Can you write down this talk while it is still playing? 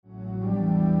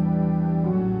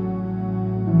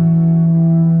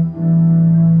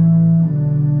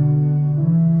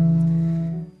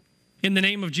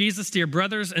of Jesus, dear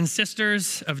brothers and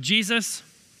sisters of Jesus,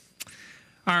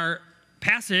 our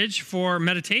passage for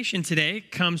meditation today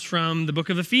comes from the book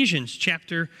of Ephesians,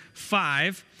 chapter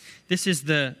 5. This is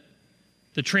the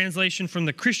translation from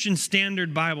the Christian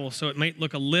Standard Bible, so it might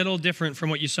look a little different from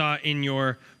what you saw in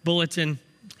your bulletin.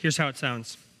 Here's how it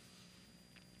sounds.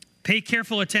 Pay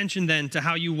careful attention then to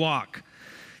how you walk,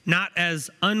 not as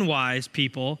unwise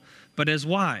people, but as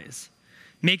wise,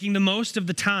 making the most of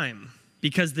the time,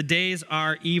 because the days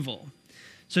are evil.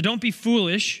 So don't be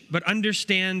foolish, but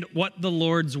understand what the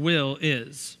Lord's will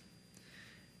is.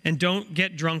 And don't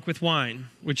get drunk with wine,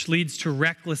 which leads to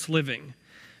reckless living,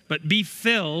 but be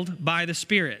filled by the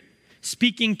Spirit,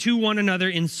 speaking to one another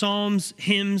in psalms,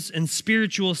 hymns, and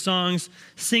spiritual songs,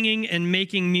 singing and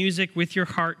making music with your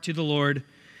heart to the Lord,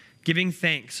 giving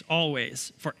thanks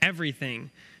always for everything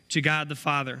to God the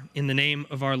Father in the name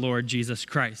of our Lord Jesus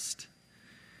Christ.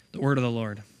 The word of the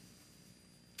Lord.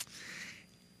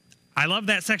 I love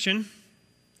that section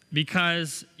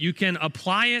because you can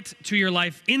apply it to your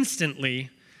life instantly.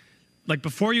 Like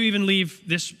before you even leave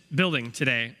this building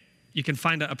today, you can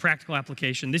find a practical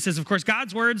application. This is, of course,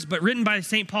 God's words, but written by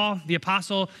St. Paul, the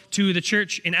apostle, to the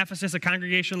church in Ephesus, a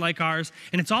congregation like ours.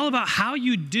 And it's all about how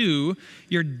you do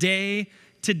your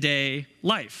day-to-day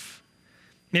life.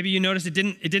 Maybe you noticed it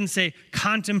didn't say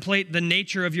contemplate the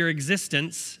nature of your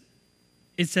existence.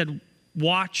 It said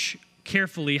watch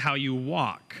carefully how you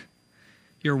walk.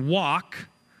 Your walk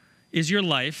is your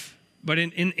life, but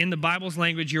in the Bible's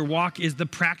language, your walk is the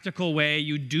practical way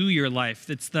you do your life.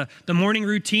 It's the morning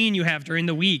routine you have during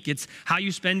the week. It's how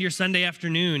you spend your Sunday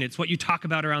afternoon. It's what you talk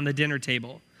about around the dinner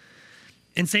table.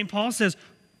 And St. Paul says,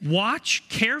 watch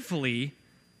carefully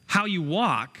how you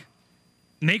walk.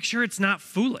 Make sure it's not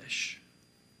foolish.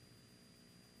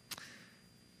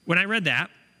 When I read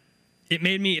that, it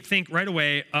made me think right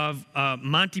away of a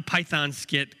Monty Python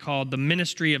skit called The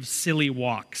Ministry of Silly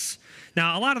Walks.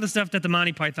 Now, a lot of the stuff that the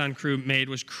Monty Python crew made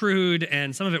was crude,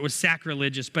 and some of it was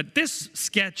sacrilegious, but this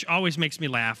sketch always makes me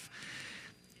laugh.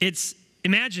 It's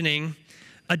imagining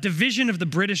a division of the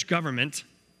British government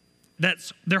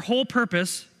that's their whole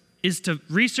purpose is to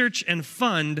research and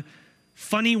fund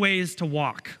funny ways to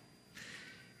walk.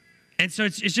 And so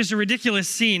it's just a ridiculous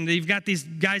scene. You've got these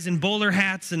guys in bowler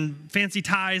hats and fancy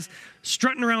ties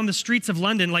strutting around the streets of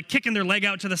London, like kicking their leg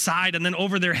out to the side and then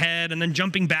over their head and then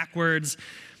jumping backwards.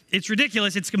 It's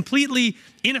ridiculous. It's a completely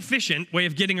inefficient way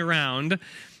of getting around.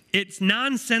 It's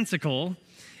nonsensical.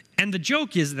 And the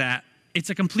joke is that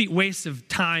it's a complete waste of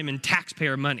time and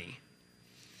taxpayer money.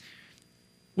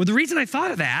 Well, the reason I thought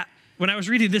of that when I was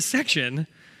reading this section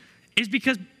is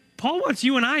because Paul wants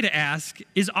you and I to ask,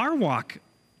 is our walk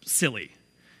silly?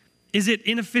 Is it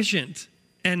inefficient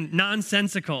and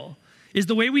nonsensical? Is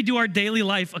the way we do our daily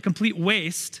life a complete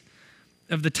waste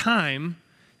of the time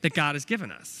that God has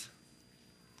given us?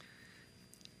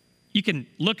 You can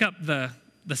look up the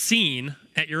scene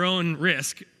at your own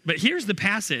risk, but here's the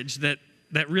passage that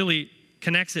really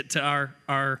connects it to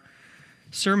our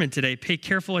sermon today. Pay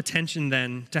careful attention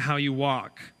then to how you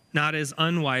walk, not as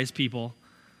unwise people,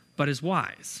 but as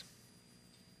wise.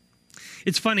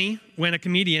 It's funny when a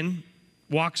comedian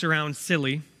walks around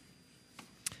silly,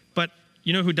 but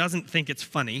you know who doesn't think it's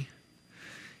funny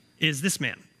is this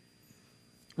man,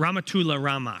 Rahmatullah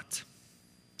Rahmat.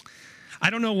 I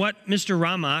don't know what Mr.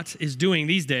 Rahmat is doing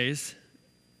these days,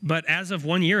 but as of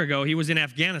 1 year ago, he was in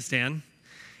Afghanistan,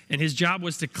 and his job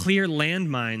was to clear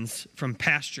landmines from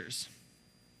pastures.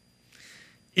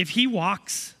 If he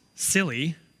walks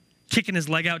silly, kicking his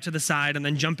leg out to the side and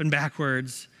then jumping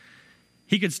backwards,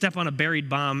 he could step on a buried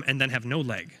bomb and then have no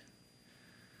leg.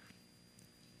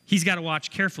 He's got to watch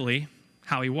carefully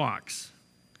how he walks.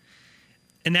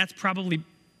 And that's probably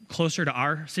closer to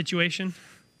our situation.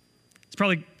 It's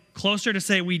probably closer to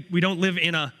say we don't live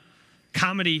in a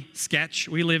comedy sketch.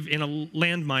 We live in a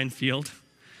landmine field,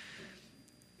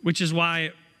 which is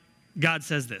why God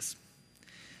says this.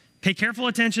 Pay careful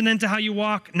attention then to how you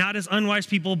walk, not as unwise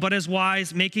people, but as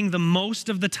wise, making the most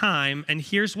of the time. And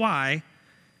here's why.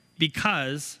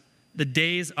 Because the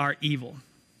days are evil.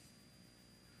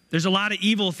 There's a lot of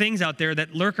evil things out there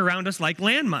that lurk around us like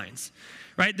landmines,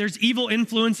 right? There's evil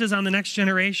influences on the next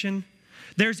generation.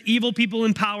 There's evil people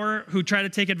in power who try to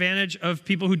take advantage of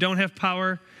people who don't have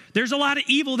power. There's a lot of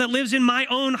evil that lives in my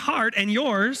own heart and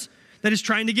yours that is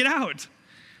trying to get out.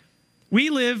 We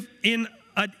live in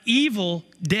an evil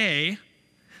day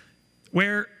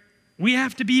where we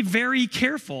have to be very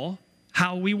careful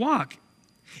how we walk.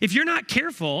 If you're not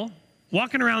careful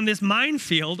walking around this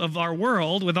minefield of our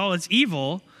world with all its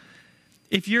evil,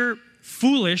 if you're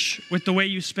foolish with the way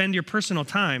you spend your personal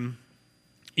time,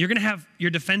 You're going to have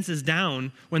your defenses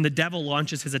down when the devil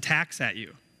launches his attacks at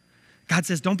you. God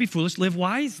says, don't be foolish, live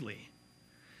wisely.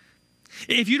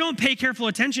 If you don't pay careful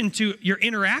attention to your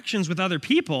interactions with other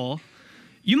people,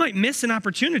 you might miss an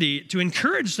opportunity to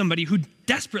encourage somebody who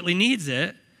desperately needs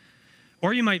it,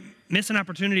 or you might miss an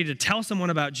opportunity to tell someone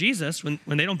about Jesus when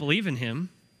they don't believe in him.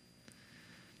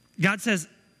 God says,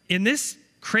 in this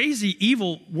crazy,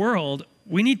 evil world,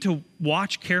 we need to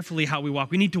watch carefully how we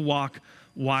walk. We need to walk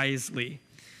wisely.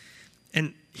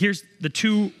 And here's the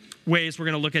two ways we're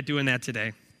going to look at doing that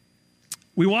today.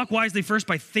 We walk wisely first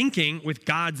by thinking with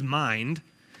God's mind,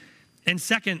 and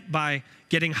second by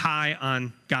getting high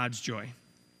on God's joy.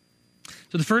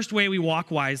 So the first way we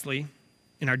walk wisely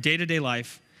in our day-to-day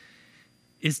life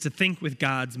is to think with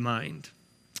God's mind.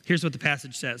 Here's what the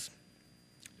passage says.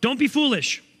 Don't be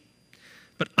foolish,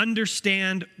 but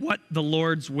understand what the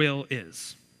Lord's will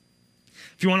is.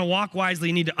 If you want to walk wisely,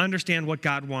 you need to understand what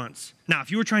God wants. Now, if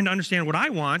you were trying to understand what I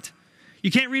want, you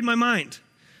can't read my mind,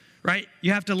 right?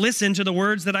 You have to listen to the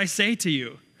words that I say to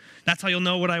you. That's how you'll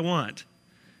know what I want.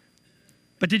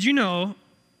 But did you know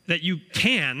that you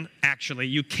can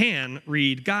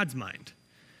read God's mind?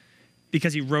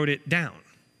 Because he wrote it down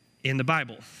in the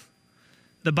Bible.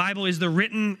 The Bible is the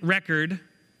written record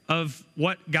of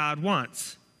what God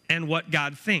wants and what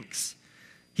God thinks.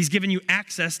 He's given you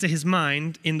access to his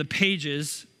mind in the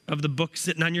pages of the book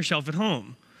sitting on your shelf at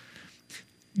home.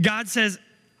 God says,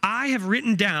 I have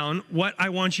written down what I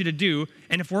want you to do,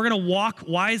 and if we're going to walk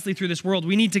wisely through this world,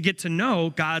 we need to get to know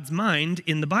God's mind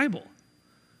in the Bible.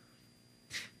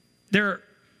 There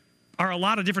are a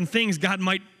lot of different things God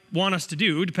might want us to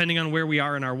do, depending on where we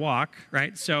are in our walk,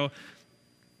 right? So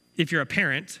if you're a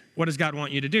parent, what does God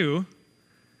want you to do?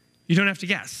 You don't have to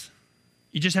guess.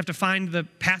 You just have to find the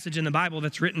passage in the Bible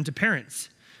that's written to parents.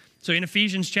 So in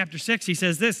Ephesians chapter 6, he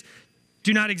says this,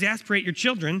 do not exasperate your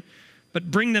children, but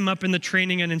bring them up in the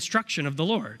training and instruction of the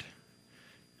Lord.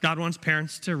 God wants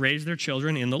parents to raise their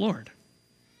children in the Lord.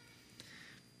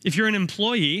 If you're an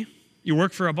employee, you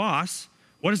work for a boss,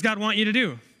 what does God want you to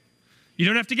do? You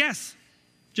don't have to guess.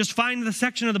 Just find the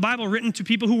section of the Bible written to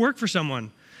people who work for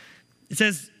someone. It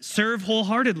says, serve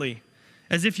wholeheartedly,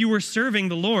 as if you were serving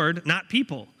the Lord, not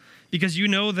people, because you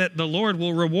know that the Lord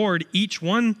will reward each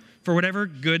one for whatever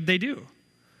good they do.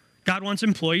 God wants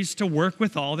employees to work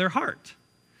with all their heart.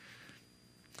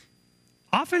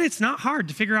 Often it's not hard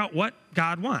to figure out what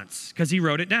God wants because he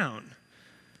wrote it down.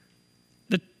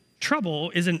 The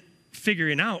trouble isn't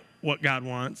figuring out what God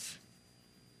wants,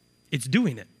 it's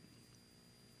doing it.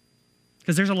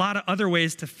 Because there's a lot of other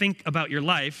ways to think about your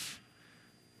life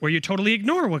where you totally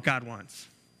ignore what God wants.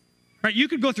 Right? You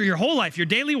could go through your whole life, your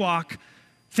daily walk,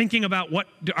 thinking about what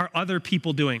are other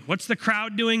people doing. What's the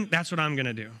crowd doing? That's what I'm going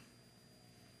to do.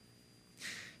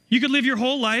 You could live your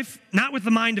whole life, not with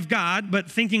the mind of God, but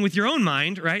thinking with your own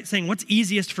mind, right? Saying, what's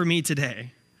easiest for me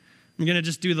today? I'm going to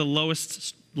just do the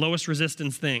lowest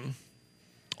resistance thing.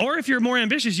 Or if you're more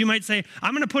ambitious, you might say,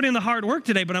 I'm going to put in the hard work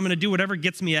today, but I'm going to do whatever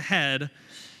gets me ahead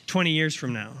 20 years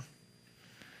from now.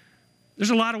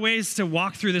 There's a lot of ways to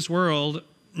walk through this world,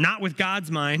 not with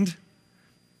God's mind,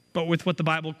 but with what the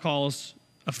Bible calls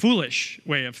a foolish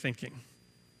way of thinking.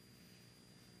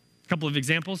 A couple of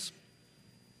examples.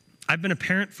 I've been a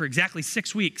parent for exactly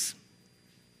 6 weeks.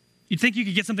 You'd think you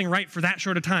could get something right for that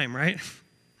short a time, right?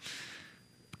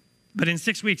 But in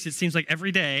 6 weeks, it seems like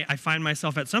every day I find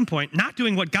myself at some point not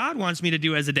doing what God wants me to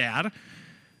do as a dad,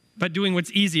 but doing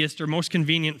what's easiest or most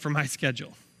convenient for my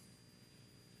schedule.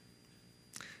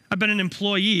 I've been an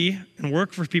employee and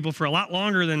worked for people for a lot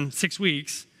longer than 6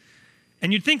 weeks,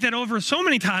 and you'd think that over so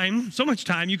much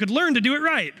time, you could learn to do it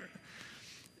right.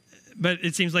 But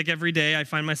it seems like every day I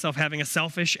find myself having a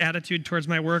selfish attitude towards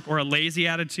my work or a lazy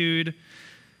attitude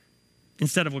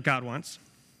instead of what God wants.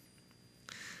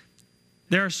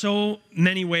 There are so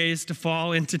many ways to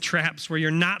fall into traps where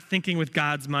you're not thinking with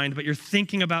God's mind, but you're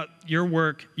thinking about your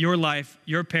work, your life,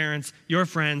 your parents, your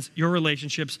friends, your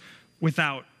relationships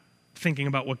without thinking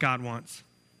about what God wants.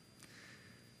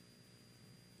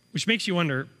 Which makes you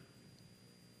wonder,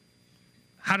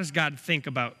 how does God think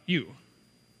about you?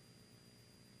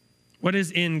 What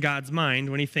is in God's mind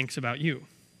when he thinks about you?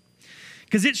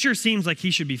 Because it sure seems like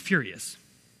he should be furious.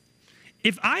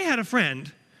 If I had a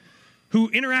friend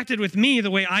who interacted with me the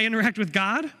way I interact with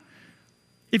God,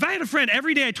 if I had a friend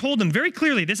every day I told them very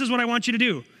clearly, this is what I want you to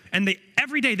do, and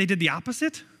every day they did the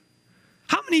opposite,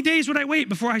 how many days would I wait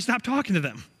before I stopped talking to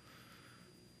them?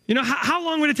 You know, how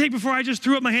long would it take before I just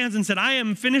threw up my hands and said, I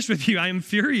am finished with you, I am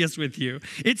furious with you?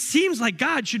 It seems like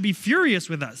God should be furious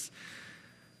with us.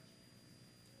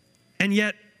 And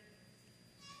yet,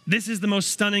 This is the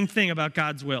most stunning thing about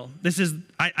God's will.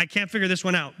 I can't figure this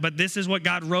one out, but this is what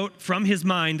God wrote from his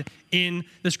mind in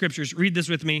the scriptures. Read this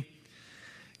with me.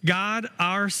 God,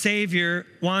 our Savior,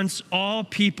 wants all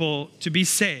people to be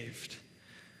saved.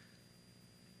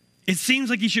 It seems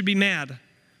like he should be mad.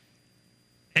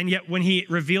 And yet when he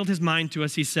revealed his mind to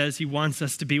us, he says he wants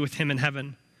us to be with him in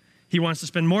heaven. He wants to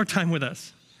spend more time with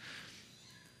us.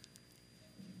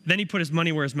 Then he put his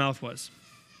money where his mouth was.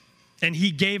 And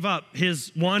he gave up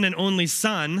his one and only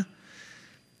son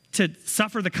to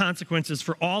suffer the consequences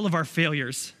for all of our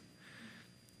failures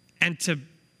and to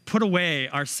put away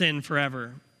our sin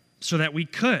forever so that we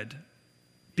could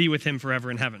be with him forever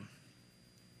in heaven.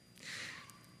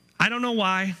 I don't know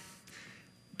why,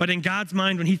 but in God's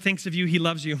mind, when he thinks of you, he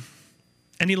loves you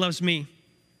and he loves me.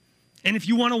 And if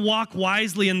you want to walk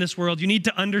wisely in this world, you need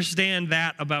to understand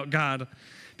that about God.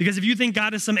 Because if you think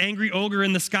God is some angry ogre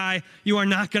in the sky, you are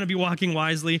not going to be walking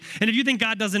wisely. And if you think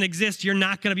God doesn't exist, you're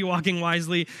not going to be walking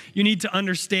wisely. You need to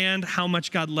understand how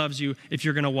much God loves you if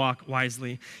you're going to walk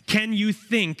wisely. Can you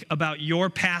think about your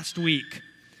past week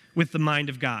with the mind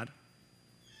of God?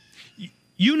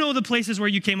 You know the places where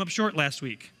you came up short last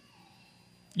week.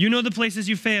 You know the places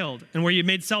you failed and where you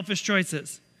made selfish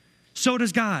choices. So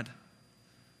does God.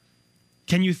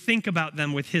 Can you think about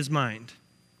them with his mind?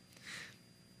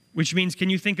 Which means, can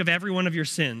you think of every one of your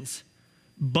sins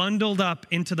bundled up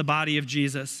into the body of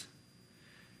Jesus,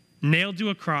 nailed to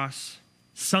a cross,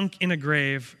 sunk in a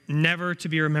grave, never to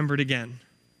be remembered again?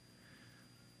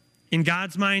 In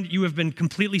God's mind, you have been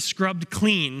completely scrubbed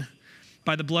clean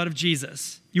by the blood of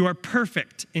Jesus. You are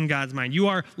perfect in God's mind. You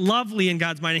are lovely in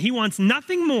God's mind, and he wants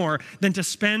nothing more than to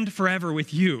spend forever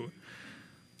with you.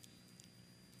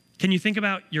 Can you think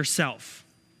about yourself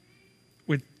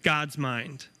with God's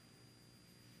mind?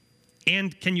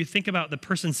 And can you think about the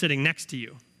person sitting next to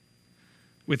you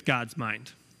with God's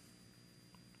mind?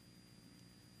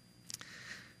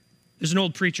 There's an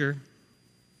old preacher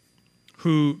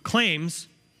who claims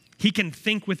he can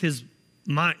think with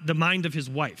the mind of his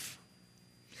wife.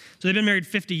 So they've been married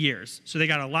 50 years, so they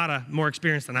got a lot of more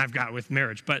experience than I've got with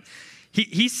marriage. But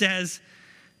he says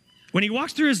when he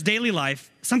walks through his daily life,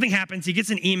 something happens, he gets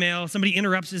an email, somebody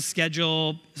interrupts his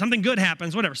schedule, something good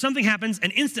happens, whatever. Something happens,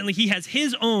 and instantly he has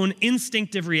his own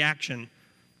instinctive reaction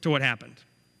to what happened.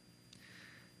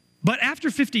 But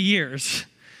after 50 years,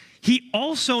 he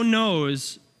also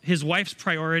knows his wife's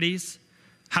priorities,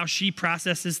 how she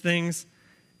processes things,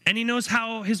 and he knows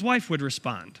how his wife would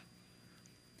respond.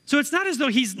 So it's not as though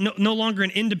he's no longer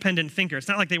an independent thinker. It's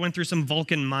not like they went through some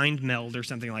Vulcan mind meld or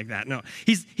something like that. No,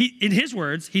 in his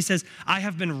words, he says, I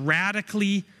have been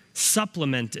radically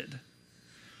supplemented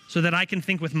so that I can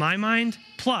think with my mind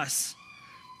plus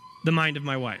the mind of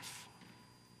my wife.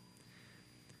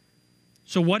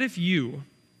 So what if you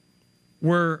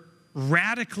were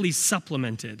radically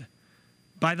supplemented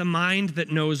by the mind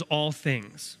that knows all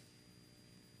things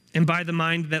and by the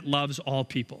mind that loves all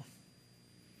people?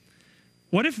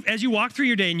 What if as you walk through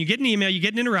your day and you get an email, you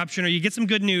get an interruption, or you get some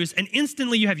good news, and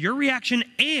instantly you have your reaction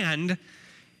and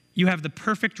you have the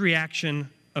perfect reaction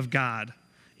of God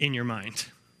in your mind?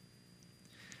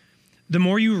 The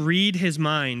more you read his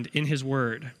mind in his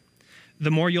word,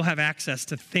 the more you'll have access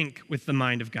to think with the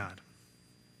mind of God.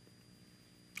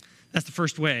 That's the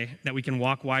first way that we can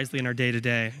walk wisely in our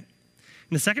day-to-day.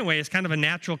 And the second way is kind of a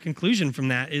natural conclusion from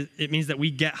that. It means that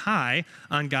we get high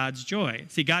on God's joy.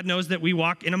 See, God knows that we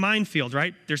walk in a minefield,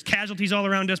 right? There's casualties all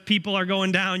around us. People are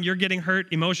going down. You're getting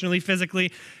hurt emotionally,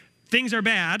 physically. Things are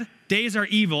bad. Days are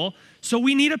evil. So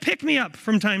we need a pick-me-up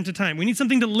from time to time. We need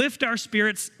something to lift our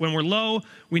spirits when we're low.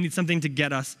 We need something to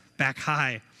get us back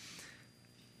high.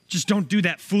 Just don't do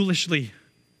that foolishly.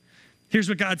 Here's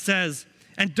what God says.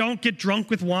 And don't get drunk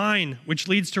with wine, which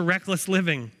leads to reckless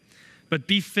living. But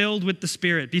be filled with the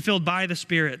Spirit, be filled by the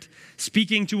Spirit,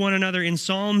 speaking to one another in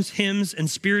psalms, hymns, and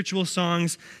spiritual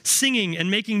songs, singing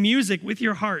and making music with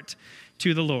your heart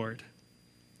to the Lord.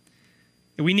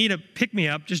 We need a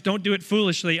pick-me-up, just don't do it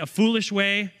foolishly. A foolish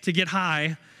way to get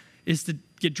high is to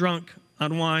get drunk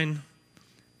on wine,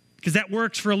 because that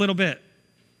works for a little bit.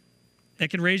 It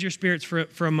can raise your spirits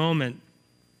for a moment,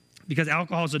 because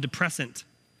alcohol is a depressant.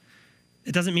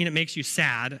 It doesn't mean it makes you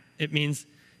sad. It means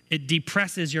it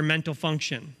depresses your mental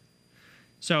function.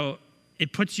 So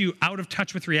it puts you out of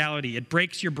touch with reality. It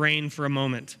breaks your brain for a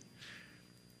moment.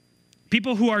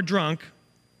 People who are drunk,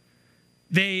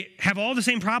 they have all the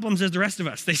same problems as the rest of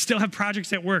us. They still have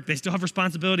projects at work. They still have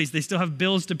responsibilities. They still have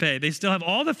bills to pay. They still have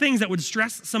all the things that would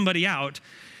stress somebody out,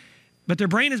 but their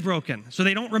brain is broken, so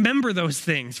they don't remember those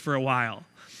things for a while.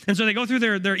 And so they go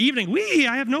through their evening,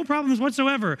 I have no problems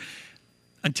whatsoever,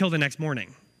 until the next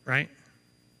morning, right?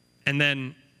 And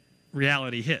then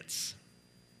reality hits.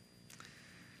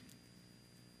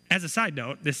 As a side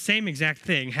note, this same exact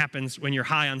thing happens when you're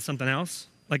high on something else.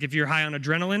 Like if you're high on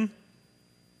adrenaline,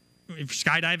 if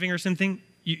skydiving or something,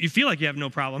 you feel like you have no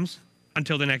problems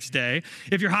until the next day.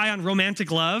 If you're high on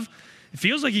romantic love, it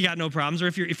feels like you got no problems. Or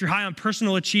if you're high on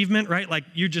personal achievement, right? Like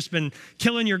you've just been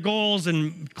killing your goals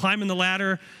and climbing the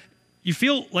ladder, you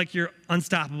feel like you're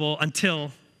unstoppable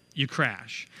until you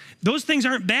crash. Those things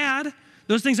aren't bad.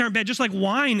 Those things aren't bad. Just like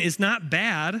wine is not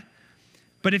bad.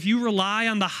 But if you rely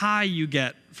on the high you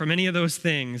get from any of those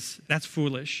things, that's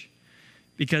foolish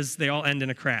because they all end in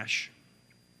a crash.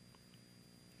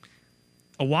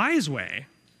 A wise way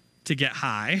to get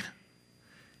high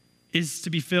is to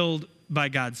be filled by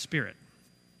God's Spirit.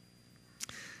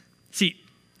 See,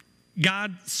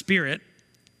 God's Spirit,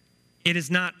 it is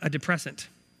not a depressant.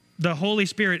 The Holy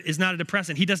Spirit is not a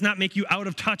depressant. He does not make you out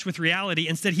of touch with reality.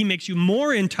 Instead, he makes you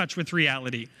more in touch with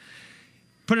reality.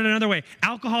 Put it another way,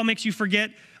 alcohol makes you forget,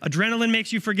 adrenaline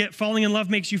makes you forget, falling in love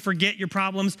makes you forget your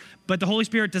problems, but the Holy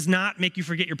Spirit does not make you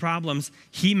forget your problems.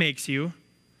 He makes you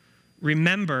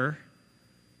remember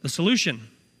the solution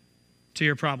to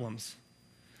your problems.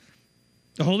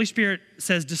 The Holy Spirit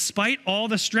says, despite all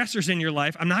the stressors in your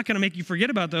life, I'm not going to make you forget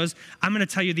about those. I'm going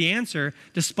to tell you the answer.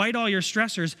 Despite all your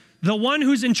stressors, the one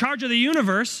who's in charge of the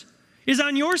universe is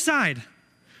on your side.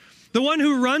 The one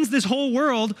who runs this whole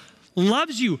world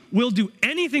loves you, will do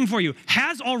anything for you,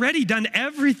 has already done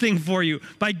everything for you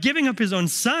by giving up his own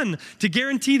son to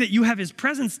guarantee that you have his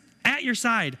presence at your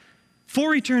side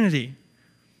for eternity.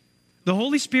 The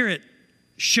Holy Spirit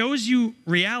shows you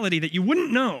reality that you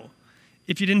wouldn't know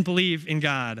if you didn't believe in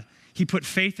God. He put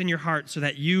faith in your heart so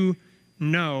that you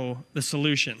know the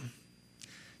solution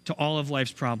to all of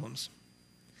life's problems.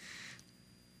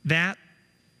 That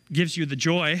gives you the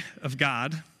joy of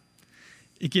God.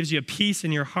 It gives you a peace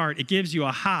in your heart. It gives you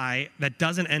a high that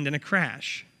doesn't end in a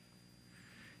crash.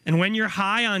 And when you're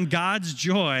high on God's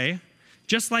joy,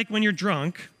 just like when you're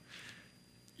drunk,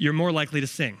 you're more likely to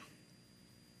sing.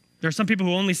 There are some people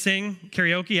who only sing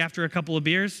karaoke after a couple of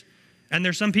beers, and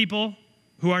there's some people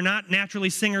who are not naturally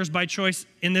singers by choice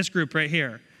in this group right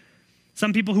here.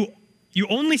 Some people who you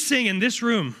only sing in this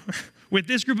room with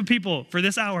this group of people for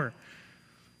this hour,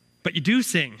 but you do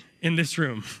sing in this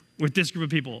room with this group of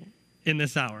people in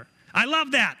this hour. I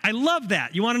love that. I love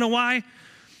that. You want to know why?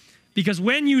 Because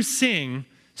when you sing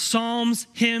psalms,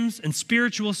 hymns, and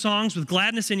spiritual songs with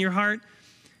gladness in your heart,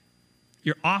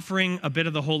 you're offering a bit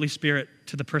of the Holy Spirit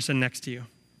to the person next to you.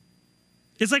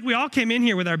 It's like we all came in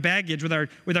here with our baggage,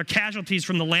 with our casualties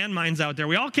from the landmines out there.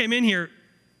 We all came in here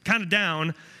kind of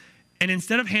down, and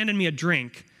instead of handing me a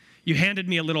drink, you handed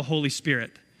me a little Holy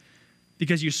Spirit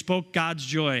because you spoke God's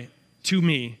joy to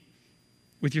me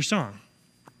with your song.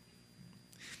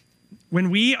 When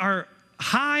we are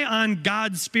high on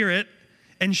God's Spirit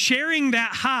and sharing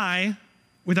that high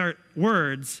with our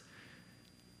words,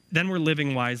 then we're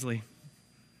living wisely.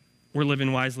 We're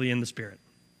living wisely in the Spirit.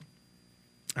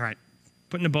 All right,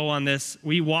 putting a bow on this,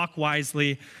 we walk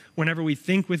wisely whenever we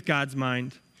think with God's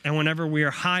mind and whenever we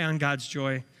are high on God's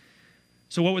joy.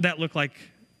 So what would that look like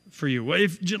for you?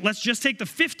 Let's just take the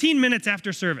 15 minutes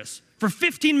after service. For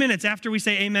 15 minutes after we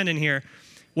say amen in here,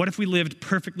 what if we lived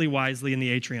perfectly wisely in the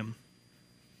atrium?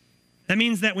 That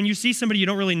means that when you see somebody you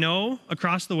don't really know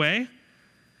across the way,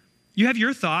 you have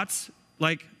your thoughts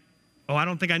like, oh, I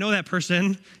don't think I know that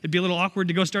person. It'd be a little awkward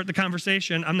to go start the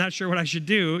conversation. I'm not sure what I should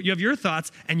do. You have your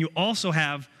thoughts, and you also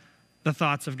have the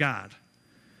thoughts of God.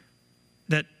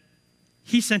 That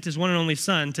he sent his one and only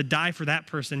son to die for that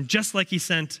person, just like he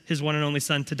sent his one and only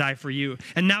son to die for you.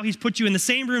 And now he's put you in the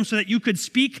same room so that you could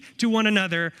speak to one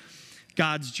another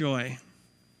God's joy.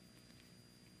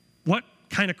 What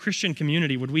kind of Christian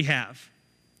community would we have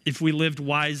if we lived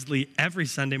wisely every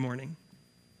Sunday morning?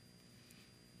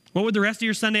 What would the rest of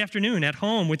your Sunday afternoon at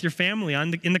home with your family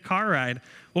in the car ride,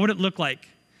 what would it look like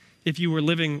if you were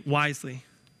living wisely?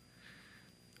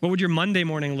 What would your Monday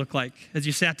morning look like as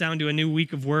you sat down to a new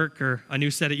week of work or a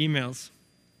new set of emails?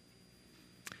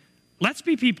 Let's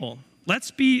be people.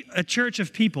 Let's be a church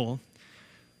of people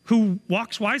who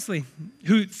walks wisely,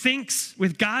 who thinks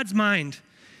with God's mind,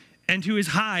 and who is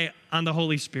high on the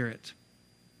Holy Spirit.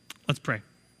 Let's pray.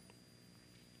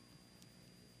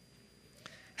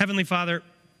 Heavenly Father,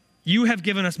 you have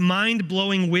given us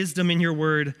mind-blowing wisdom in your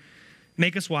word.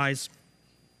 Make us wise.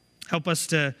 Help us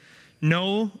to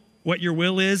know what your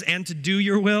will is and to do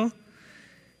your will.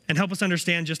 And help us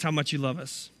understand just how much you love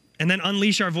us. And then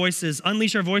unleash our voices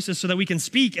so that we can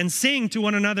speak and sing to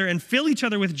one another and fill each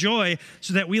other with joy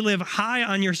so that we live high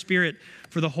on your Spirit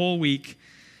for the whole week.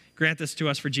 Grant this to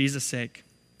us for Jesus' sake.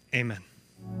 Amen.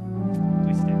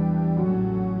 Please stand.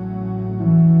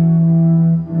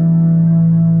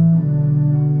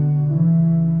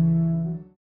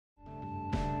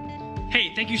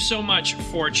 you so much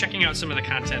for checking out some of the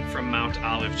content from Mount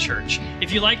Olive Church.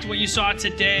 If you liked what you saw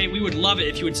today, we would love it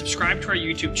if you would subscribe to our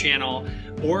YouTube channel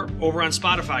or over on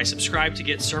Spotify, subscribe to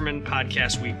get sermon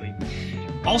podcasts weekly.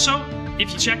 Also,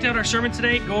 if you checked out our sermon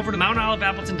today, go over to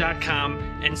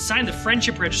mountoliveappleton.com and sign the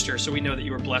friendship register so we know that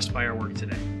you were blessed by our work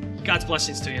today. God's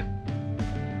blessings to you.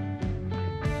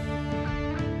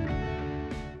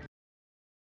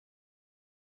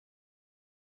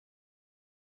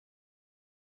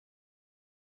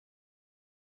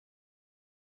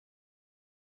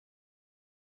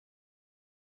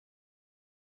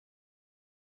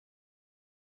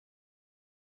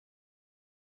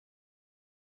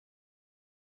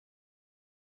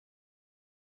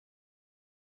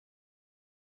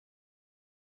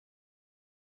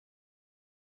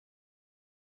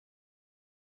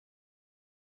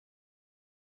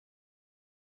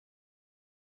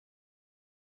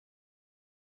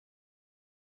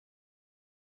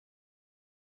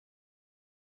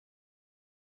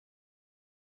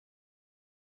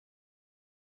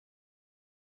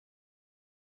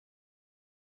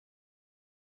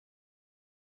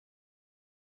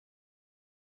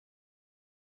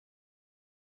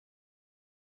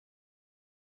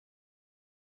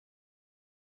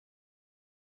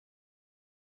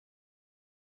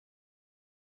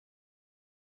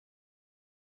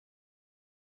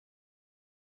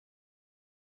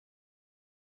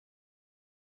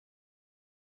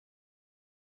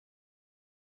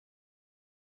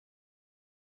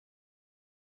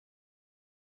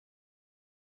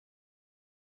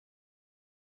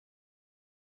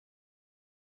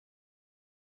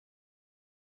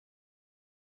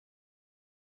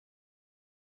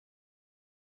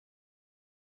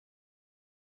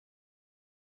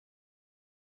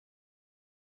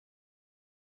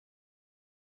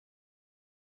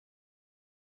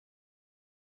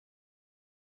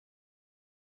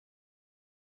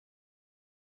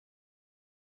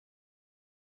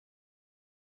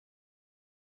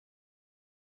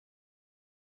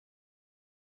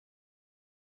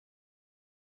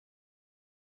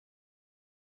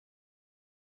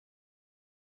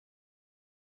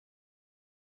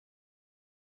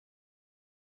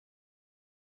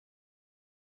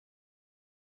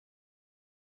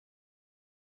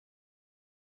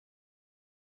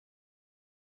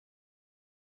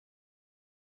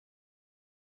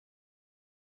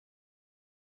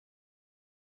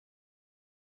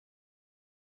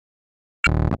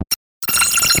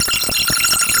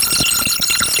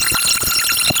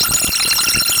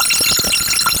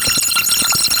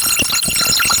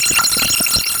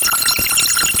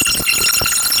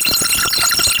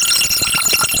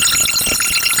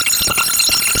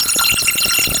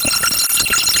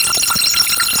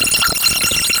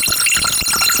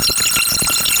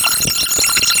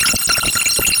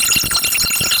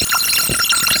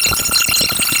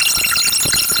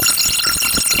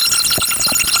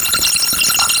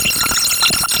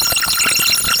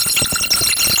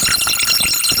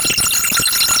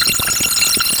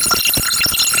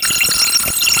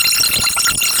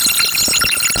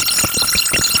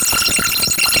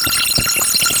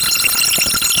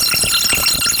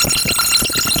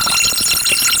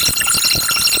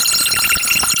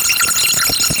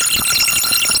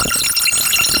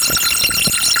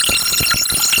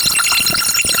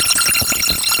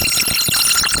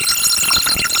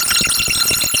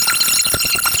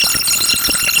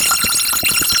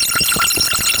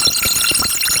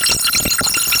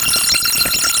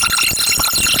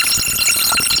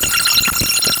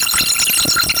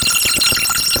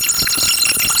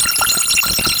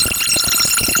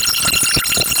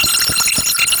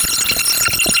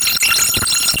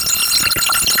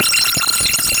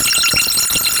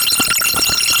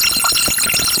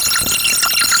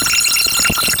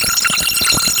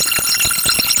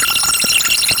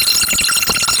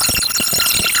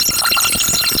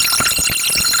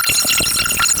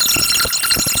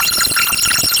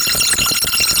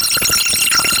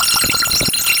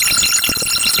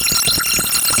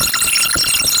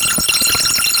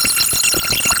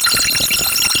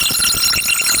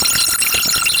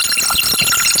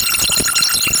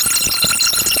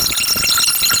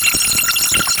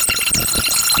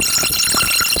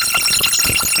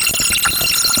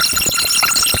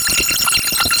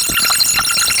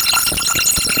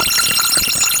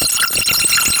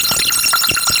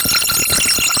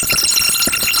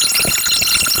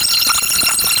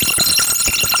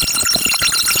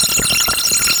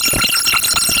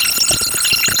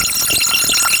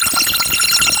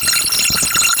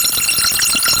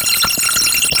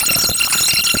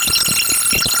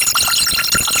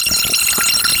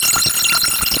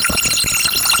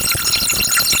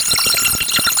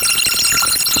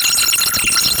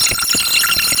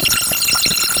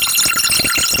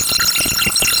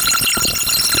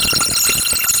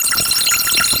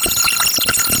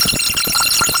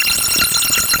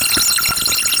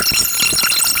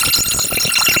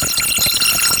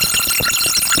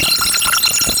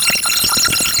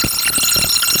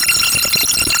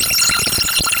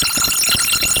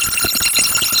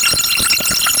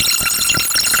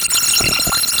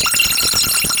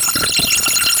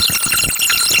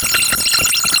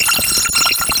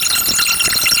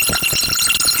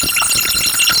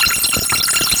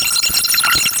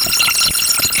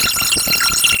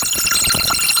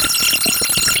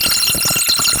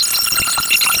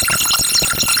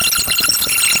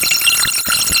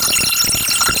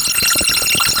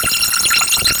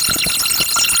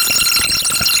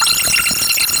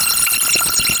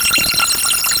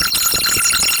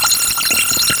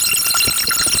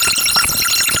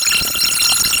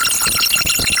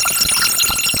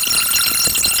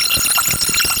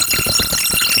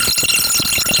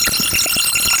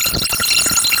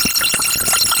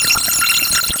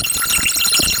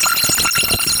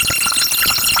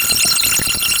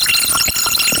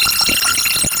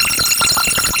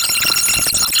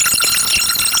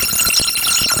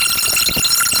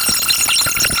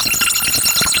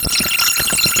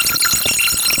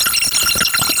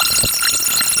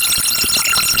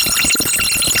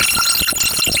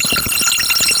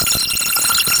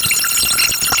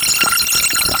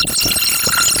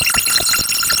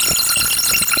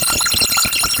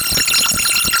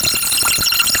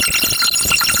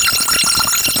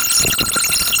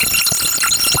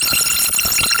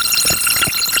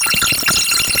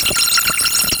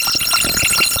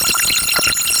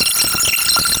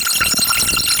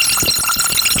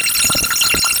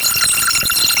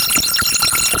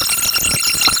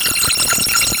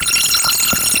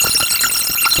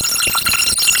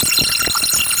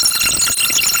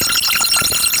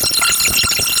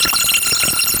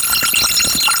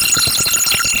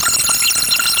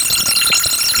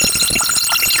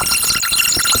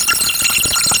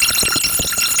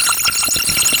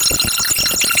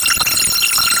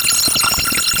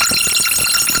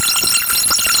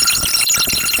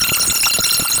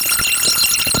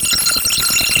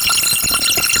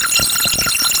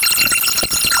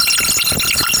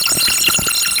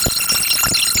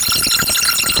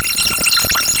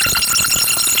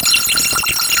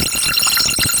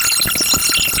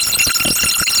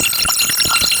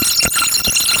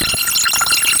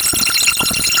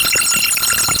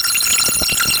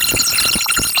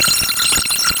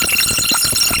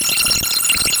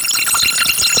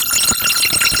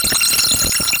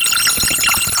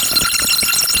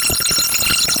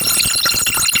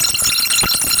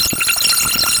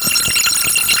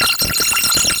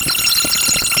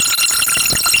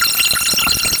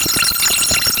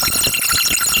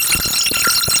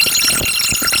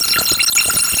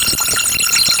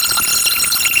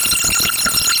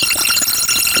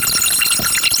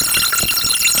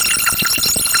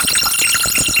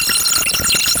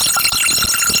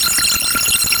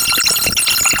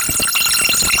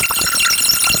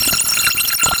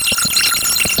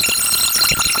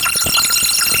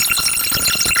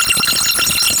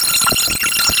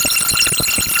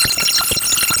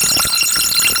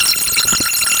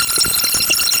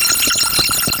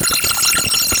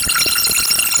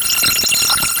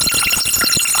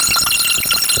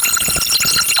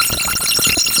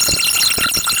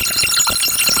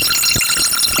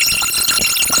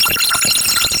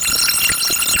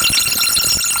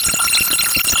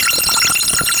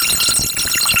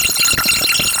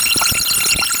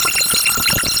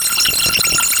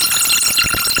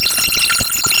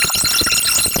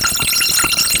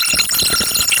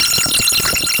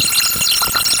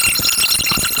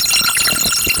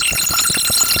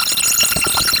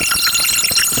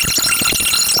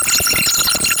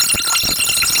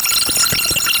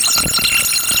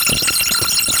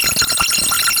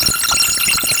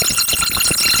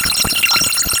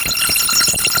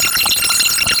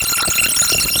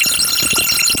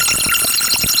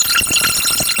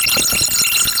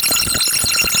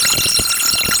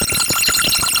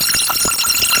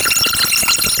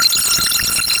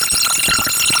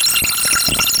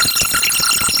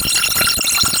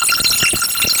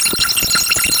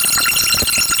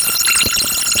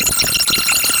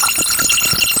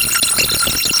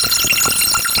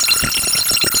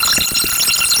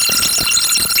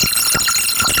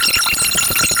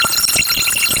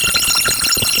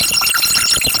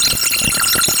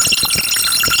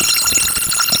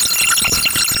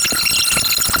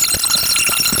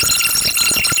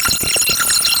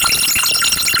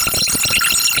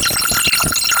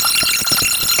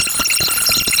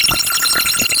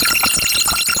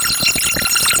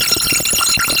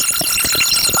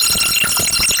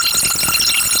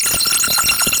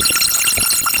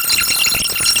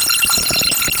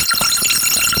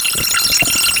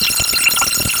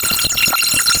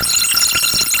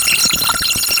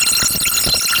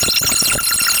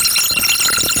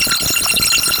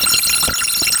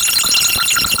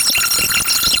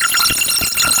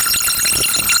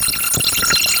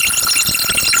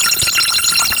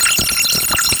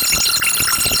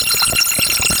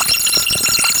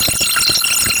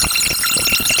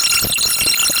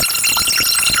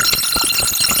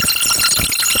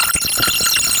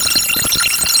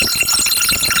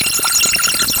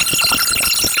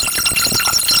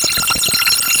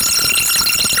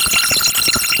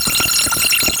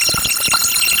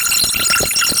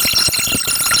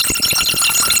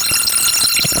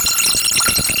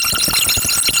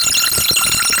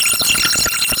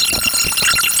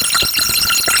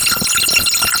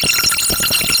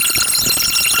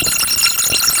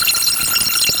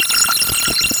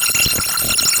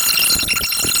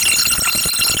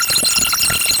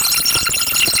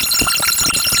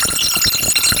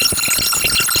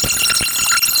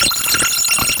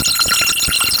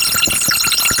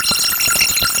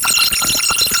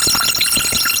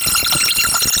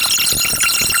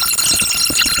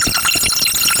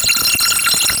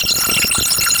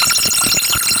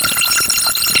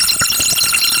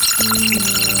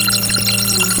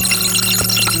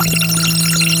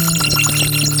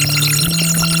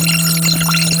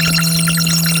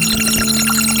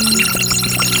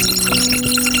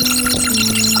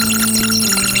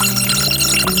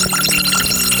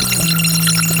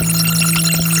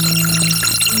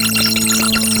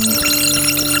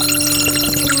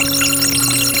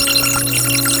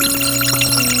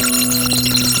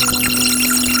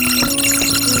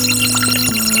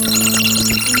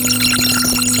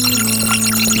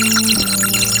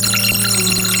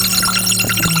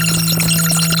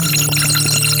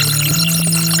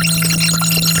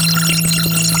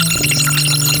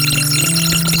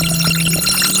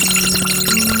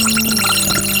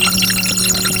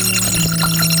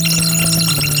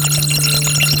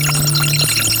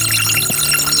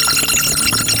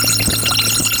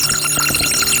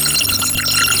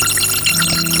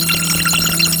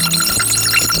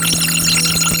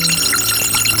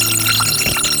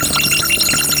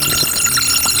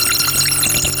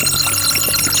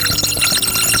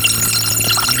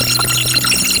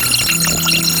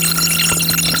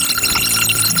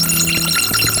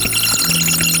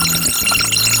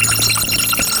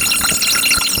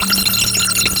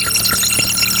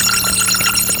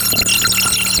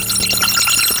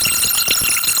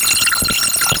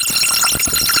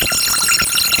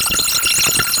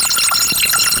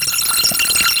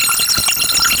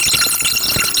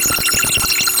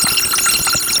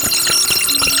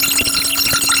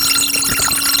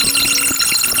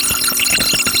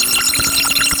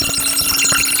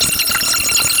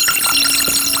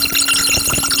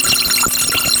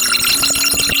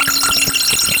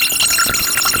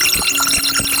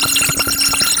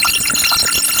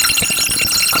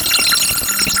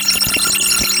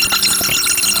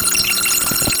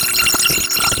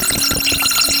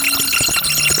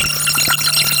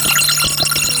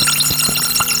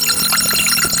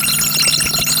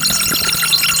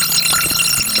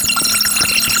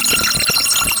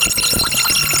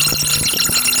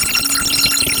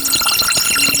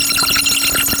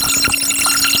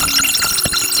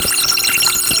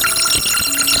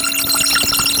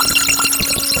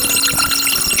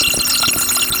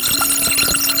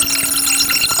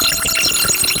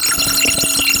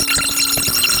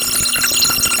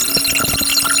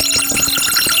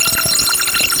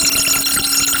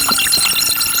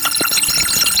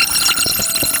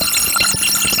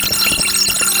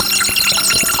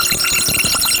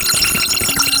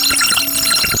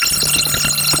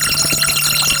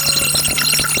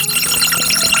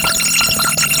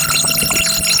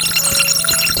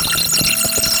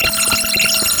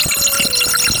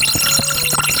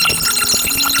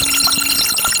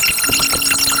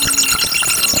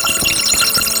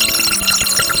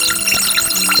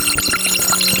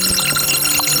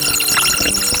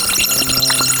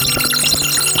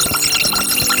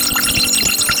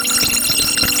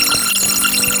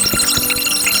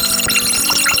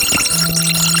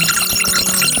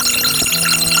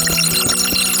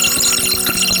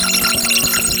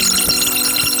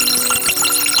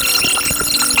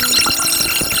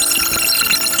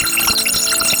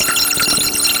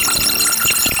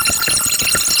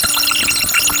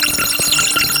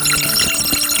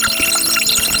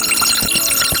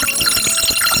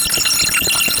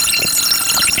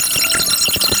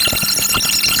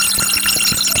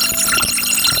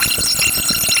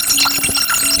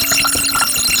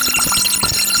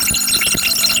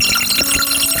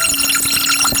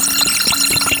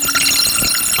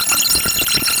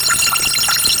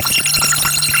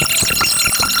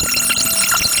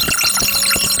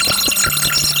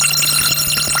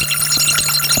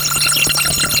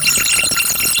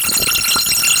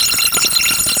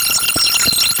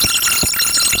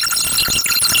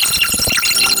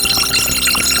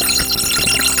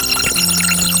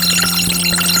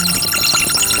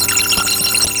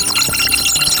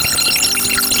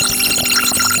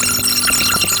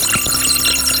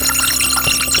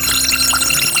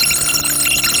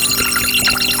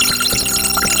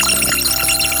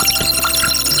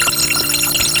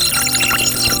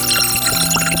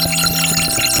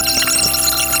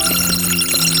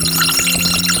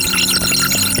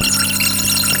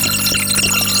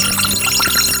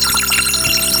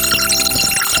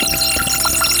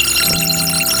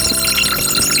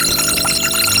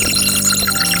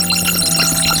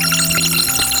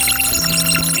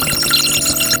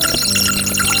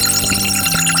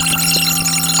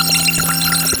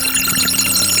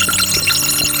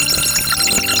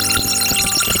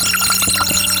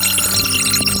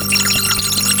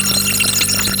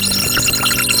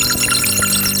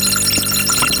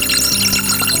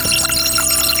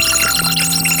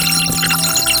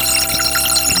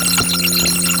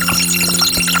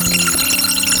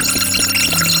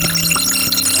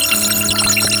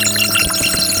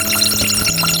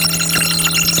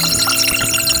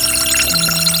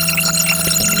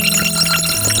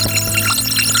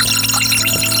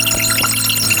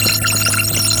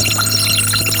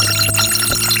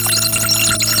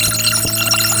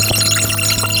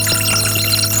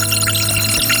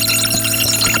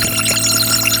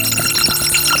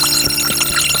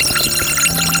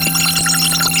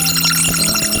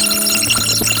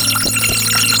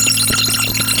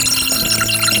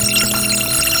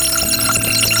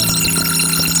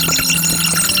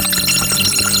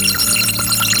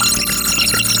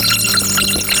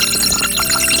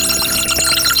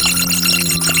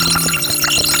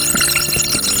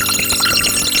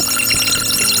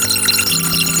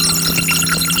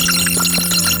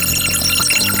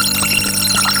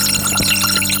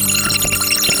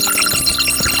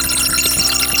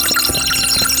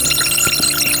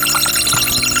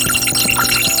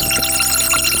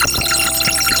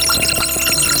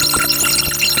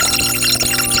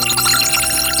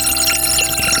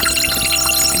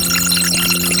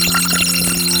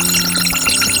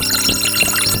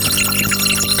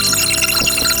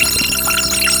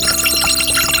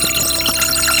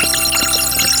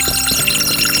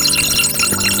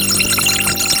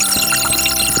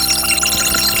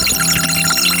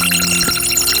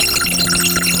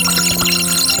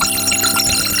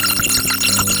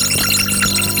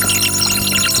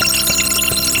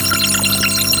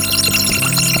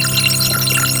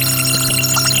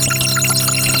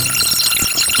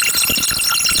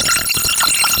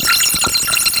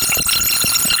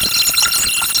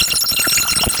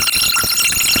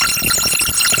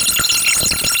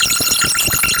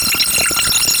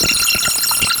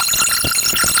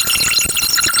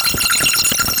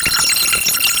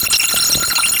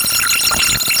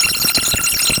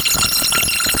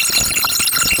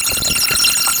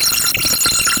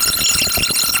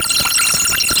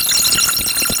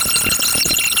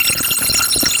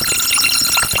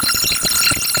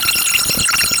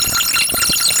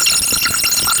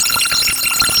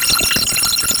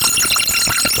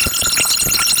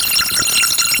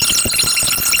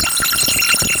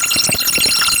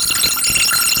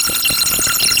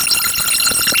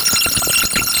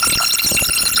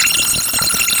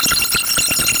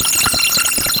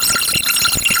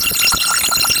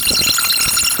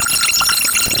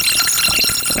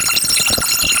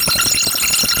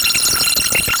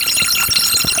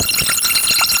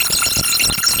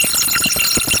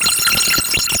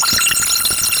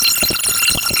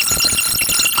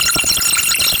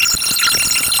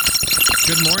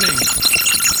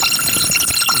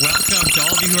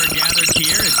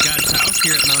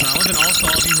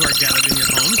 who are gathered in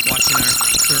your homes, watching our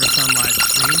service on live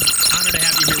stream. Honor to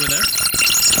have you here with us.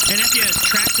 And if you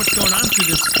track what's going on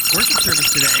through this worship service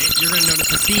today, you're going to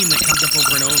notice a theme that comes up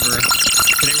over and over.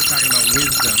 Today we're talking about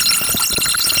wisdom.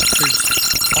 There's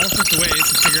all sorts of ways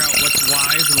to figure out what's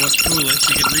wise and what's foolish.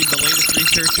 You could read the latest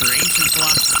research or ancient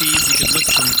philosophies. You could look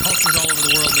from cultures all over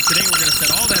the world. But today we're going to set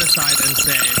all that aside and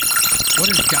say, what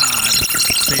does God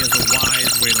say is a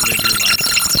wise way to live your life?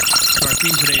 So our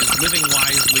theme today is living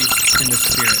wisely in the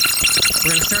Spirit.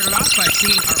 We're going to start it off by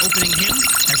singing our opening hymn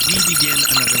as we begin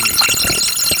another week.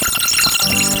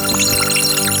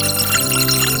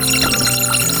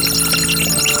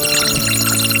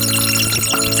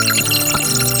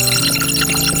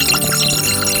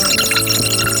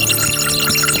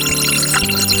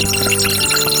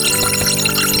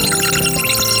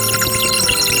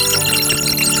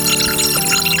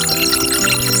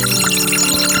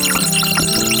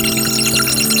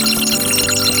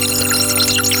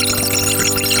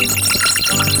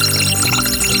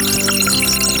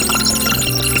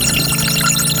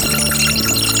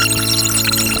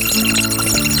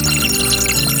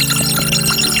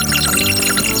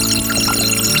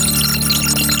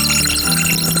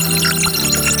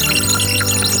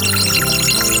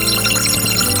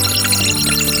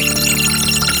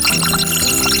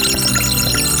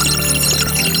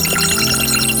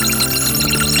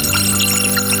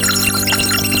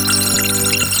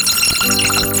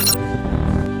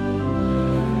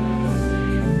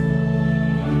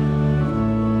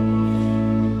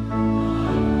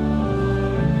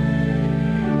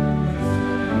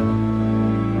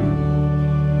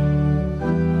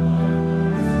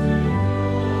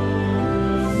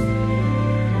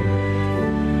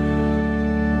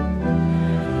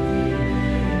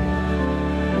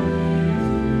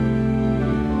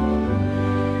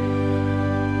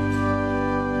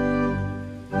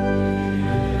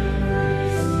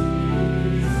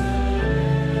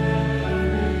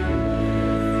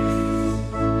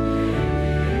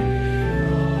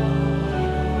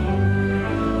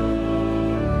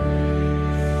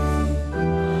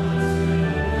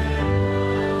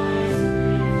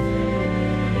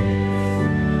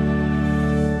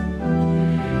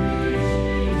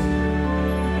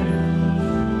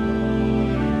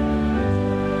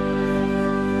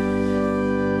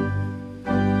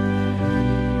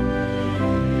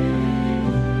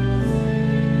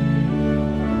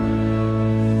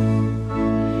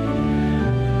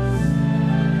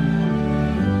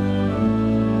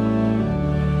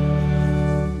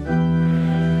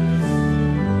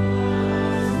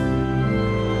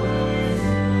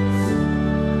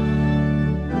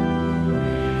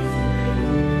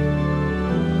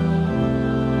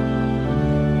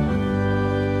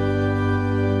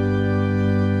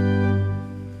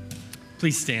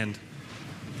 Please stand.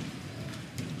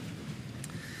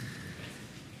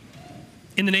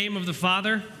 In the name of the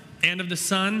Father, and of the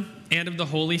Son, and of the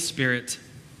Holy Spirit.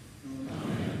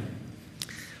 Amen.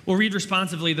 We'll read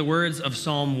responsively the words of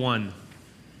Psalm 1.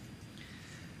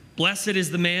 Blessed is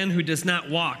the man who does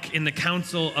not walk in the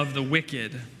counsel of the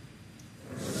wicked,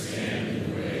 or stand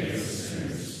in the way of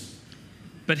sinners,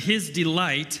 but his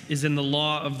delight is in the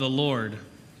law of the Lord.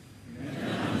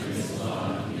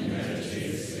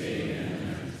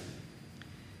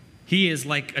 He is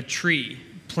like a tree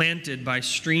planted by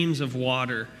streams of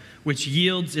water, which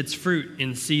yields its fruit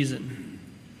in season.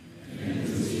 And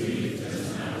whose leaf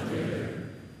does not wither,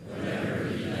 whatever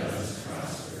he does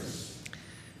prospers.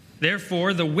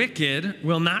 Therefore, the wicked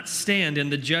will not stand in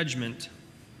the judgment,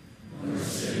 nor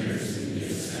sinners in the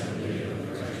assembly of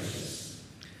the righteous.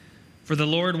 For the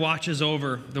Lord watches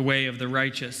over the way of the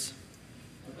righteous,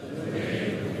 But the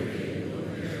way of the wicked will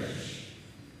perish.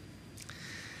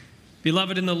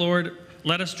 Beloved in the Lord,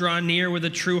 let us draw near with a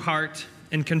true heart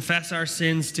and confess our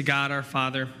sins to God our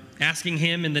Father, asking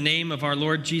him in the name of our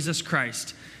Lord Jesus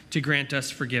Christ to grant us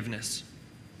forgiveness.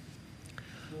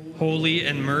 Holy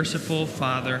and merciful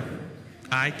Father,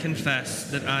 I confess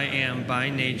that I am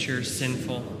by nature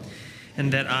sinful,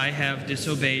 and that I have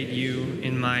disobeyed you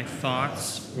in my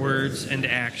thoughts, words, and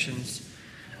actions.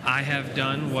 I have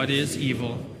done what is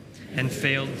evil and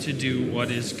failed to do what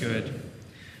is good.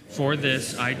 For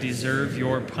this I deserve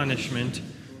your punishment,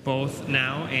 both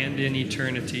now and in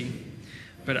eternity.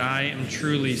 But I am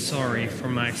truly sorry for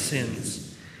my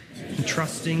sins. And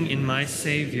trusting in my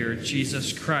Savior,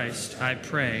 Jesus Christ, I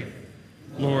pray,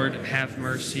 Lord, have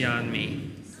mercy on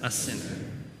me, a sinner.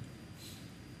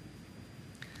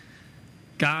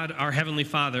 God, our Heavenly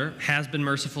Father, has been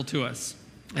merciful to us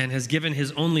and has given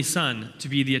his only Son to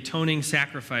be the atoning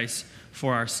sacrifice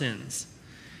for our sins.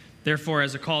 Therefore,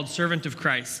 as a called servant of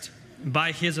Christ,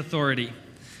 by his authority,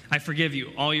 I forgive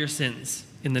you all your sins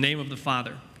in the name of the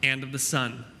Father, and of the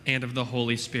Son, and of the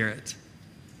Holy Spirit.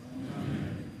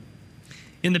 Amen.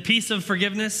 In the peace of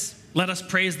forgiveness, let us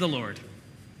praise the Lord.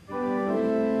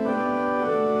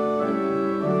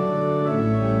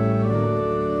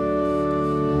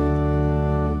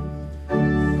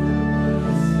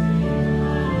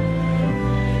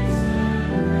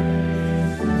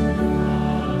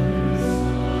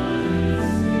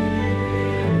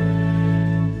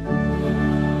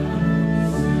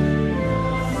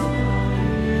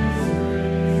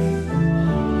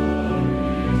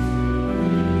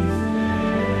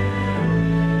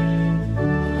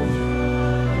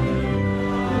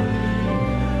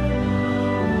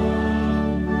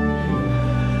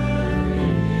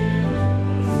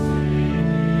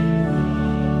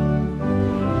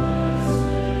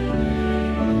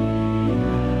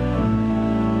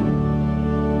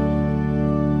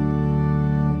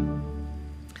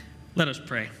 Let us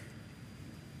pray.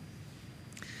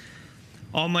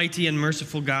 Almighty and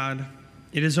merciful God,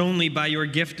 it is only by your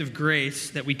gift of grace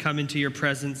that we come into your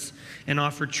presence and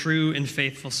offer true and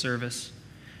faithful service.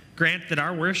 Grant that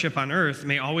our worship on earth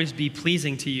may always be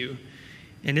pleasing to you,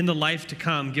 and in the life to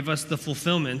come, give us the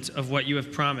fulfillment of what you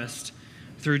have promised.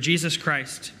 Through Jesus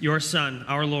Christ, your Son,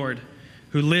 our Lord,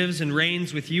 who lives and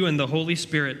reigns with you in the Holy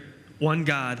Spirit, one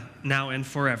God, now and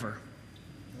forever.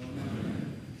 Amen.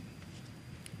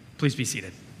 Please be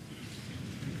seated.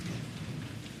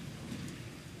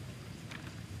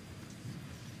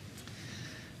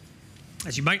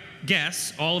 As you might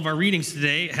guess, all of our readings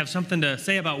today have something to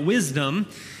say about wisdom.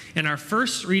 And our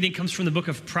first reading comes from the book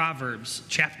of Proverbs,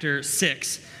 chapter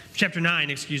 9,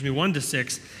 1 to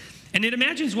 6. And it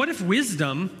imagines, what if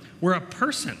wisdom were a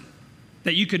person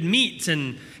that you could meet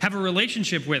and have a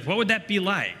relationship with? What would that be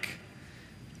like?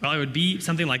 Well, it would be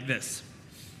something like this.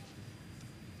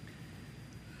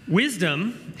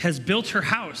 Wisdom has built her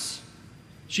house.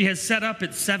 She has set up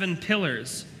its 7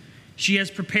 pillars. She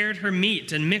has prepared her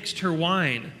meat and mixed her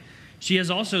wine. She has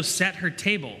also set her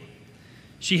table.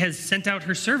 She has sent out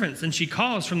her servants, and she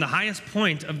calls from the highest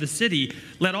point of the city,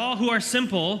 "Let all who are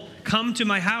simple come to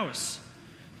my house."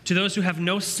 To those who have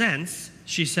no sense,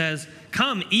 she says,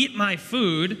 "Come, eat my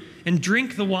food and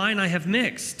drink the wine I have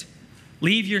mixed.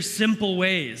 Leave your simple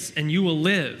ways, and you will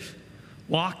live.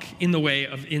 Walk in the way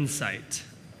of insight."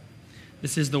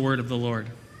 This is the word of the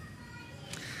Lord.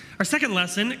 Our second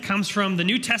lesson comes from the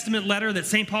New Testament letter that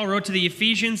St. Paul wrote to the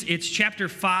Ephesians. It's chapter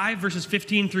 5, verses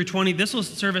 15 through 20. This will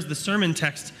serve as the sermon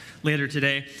text later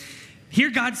today. Here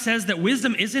God says that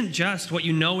wisdom isn't just what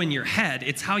you know in your head.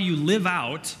 It's how you live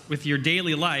out with your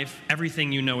daily life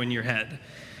everything you know in your head.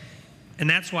 And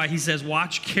that's why he says,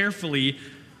 watch carefully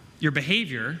your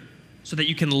behavior so that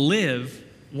you can live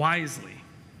wisely.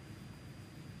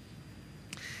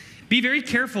 Be very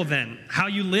careful then how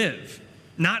you live,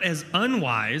 not as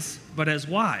unwise, but as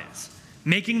wise,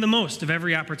 making the most of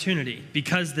every opportunity,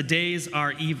 because the days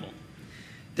are evil.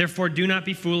 Therefore, do not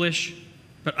be foolish,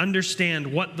 but understand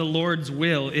what the Lord's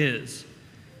will is.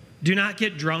 Do not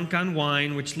get drunk on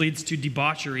wine, which leads to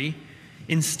debauchery.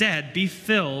 Instead, be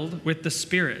filled with the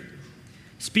Spirit,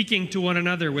 speaking to one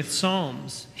another with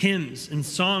psalms, hymns, and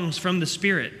songs from the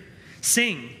Spirit.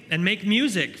 Sing and make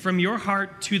music from your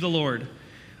heart to the Lord,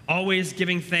 always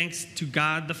giving thanks to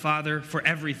God the Father for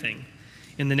everything,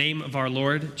 in the name of our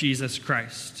Lord Jesus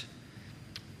Christ.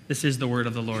 This is the word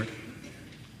of the Lord.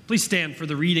 Please stand for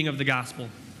the reading of the gospel.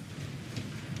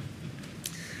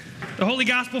 The Holy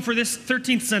Gospel for this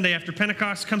 13th Sunday after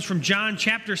Pentecost comes from John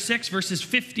chapter 6, verses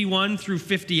 51 through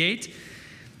 58.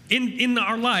 In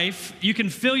our life, you can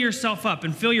fill yourself up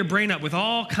and fill your brain up with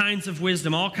all kinds of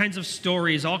wisdom, all kinds of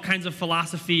stories, all kinds of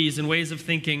philosophies and ways of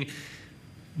thinking.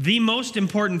 The most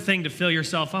important thing to fill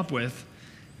yourself up with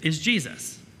is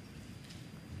Jesus.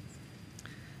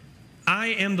 I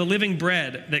am the living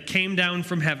bread that came down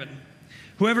from heaven.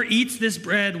 Whoever eats this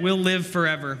bread will live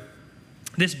forever.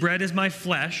 This bread is my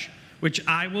flesh, which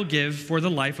I will give for the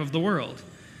life of the world.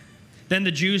 Then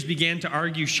the Jews began to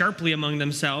argue sharply among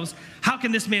themselves, "How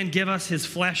can this man give us his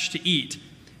flesh to eat?"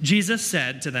 Jesus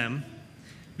said to them,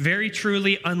 "Very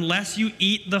truly, unless you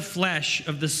eat the flesh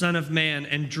of the Son of Man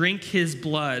and drink his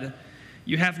blood,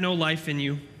 you have no life in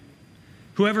you.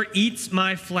 Whoever eats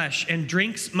my flesh and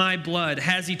drinks my blood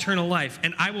has eternal life,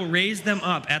 and I will raise them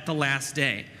up at the last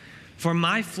day. For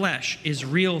my flesh is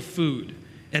real food,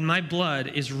 and my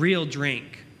blood is real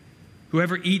drink.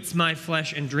 Whoever eats my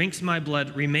flesh and drinks my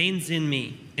blood remains in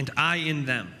me, and I in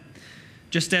them.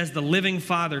 Just as the living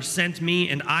Father sent me,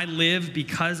 and I live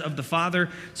because of the Father,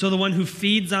 so the one who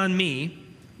feeds on me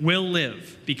will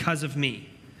live because of me.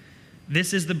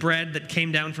 This is the bread that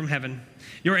came down from heaven.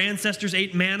 Your ancestors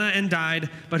ate manna and died,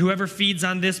 but whoever feeds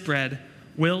on this bread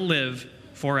will live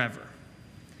forever.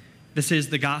 This is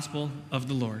the gospel of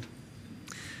the Lord.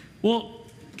 We'll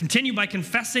continue by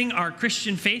confessing our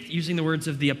Christian faith using the words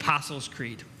of the Apostles'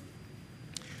 Creed.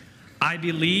 I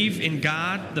believe in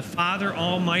God, the Father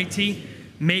Almighty,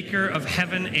 maker of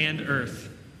heaven and earth.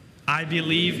 I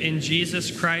believe in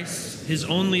Jesus Christ, his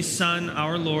only Son,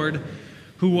 our Lord,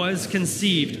 who was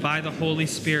conceived by the Holy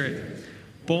Spirit,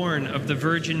 born of the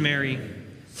Virgin Mary,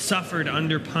 suffered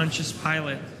under Pontius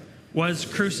Pilate, was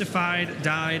crucified,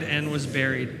 died, and was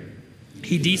buried.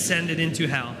 He descended into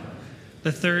hell.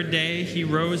 The third day he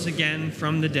rose again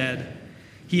from the dead.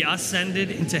 He ascended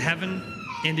into heaven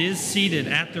and is seated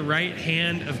at the right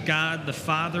hand of God the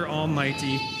Father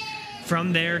Almighty.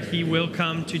 From there he will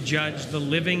come to judge the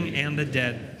living and the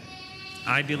dead.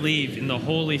 I believe in the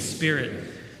Holy Spirit,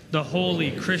 the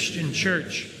holy Christian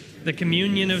church, the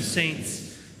communion of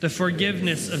saints, the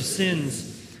forgiveness of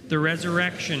sins, the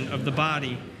resurrection of the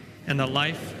body, and the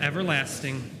life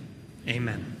everlasting.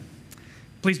 Amen.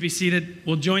 Please be seated.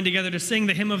 We'll join together to sing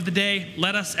the hymn of the day,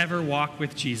 Let Us Ever Walk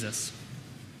with Jesus.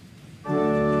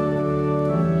 Let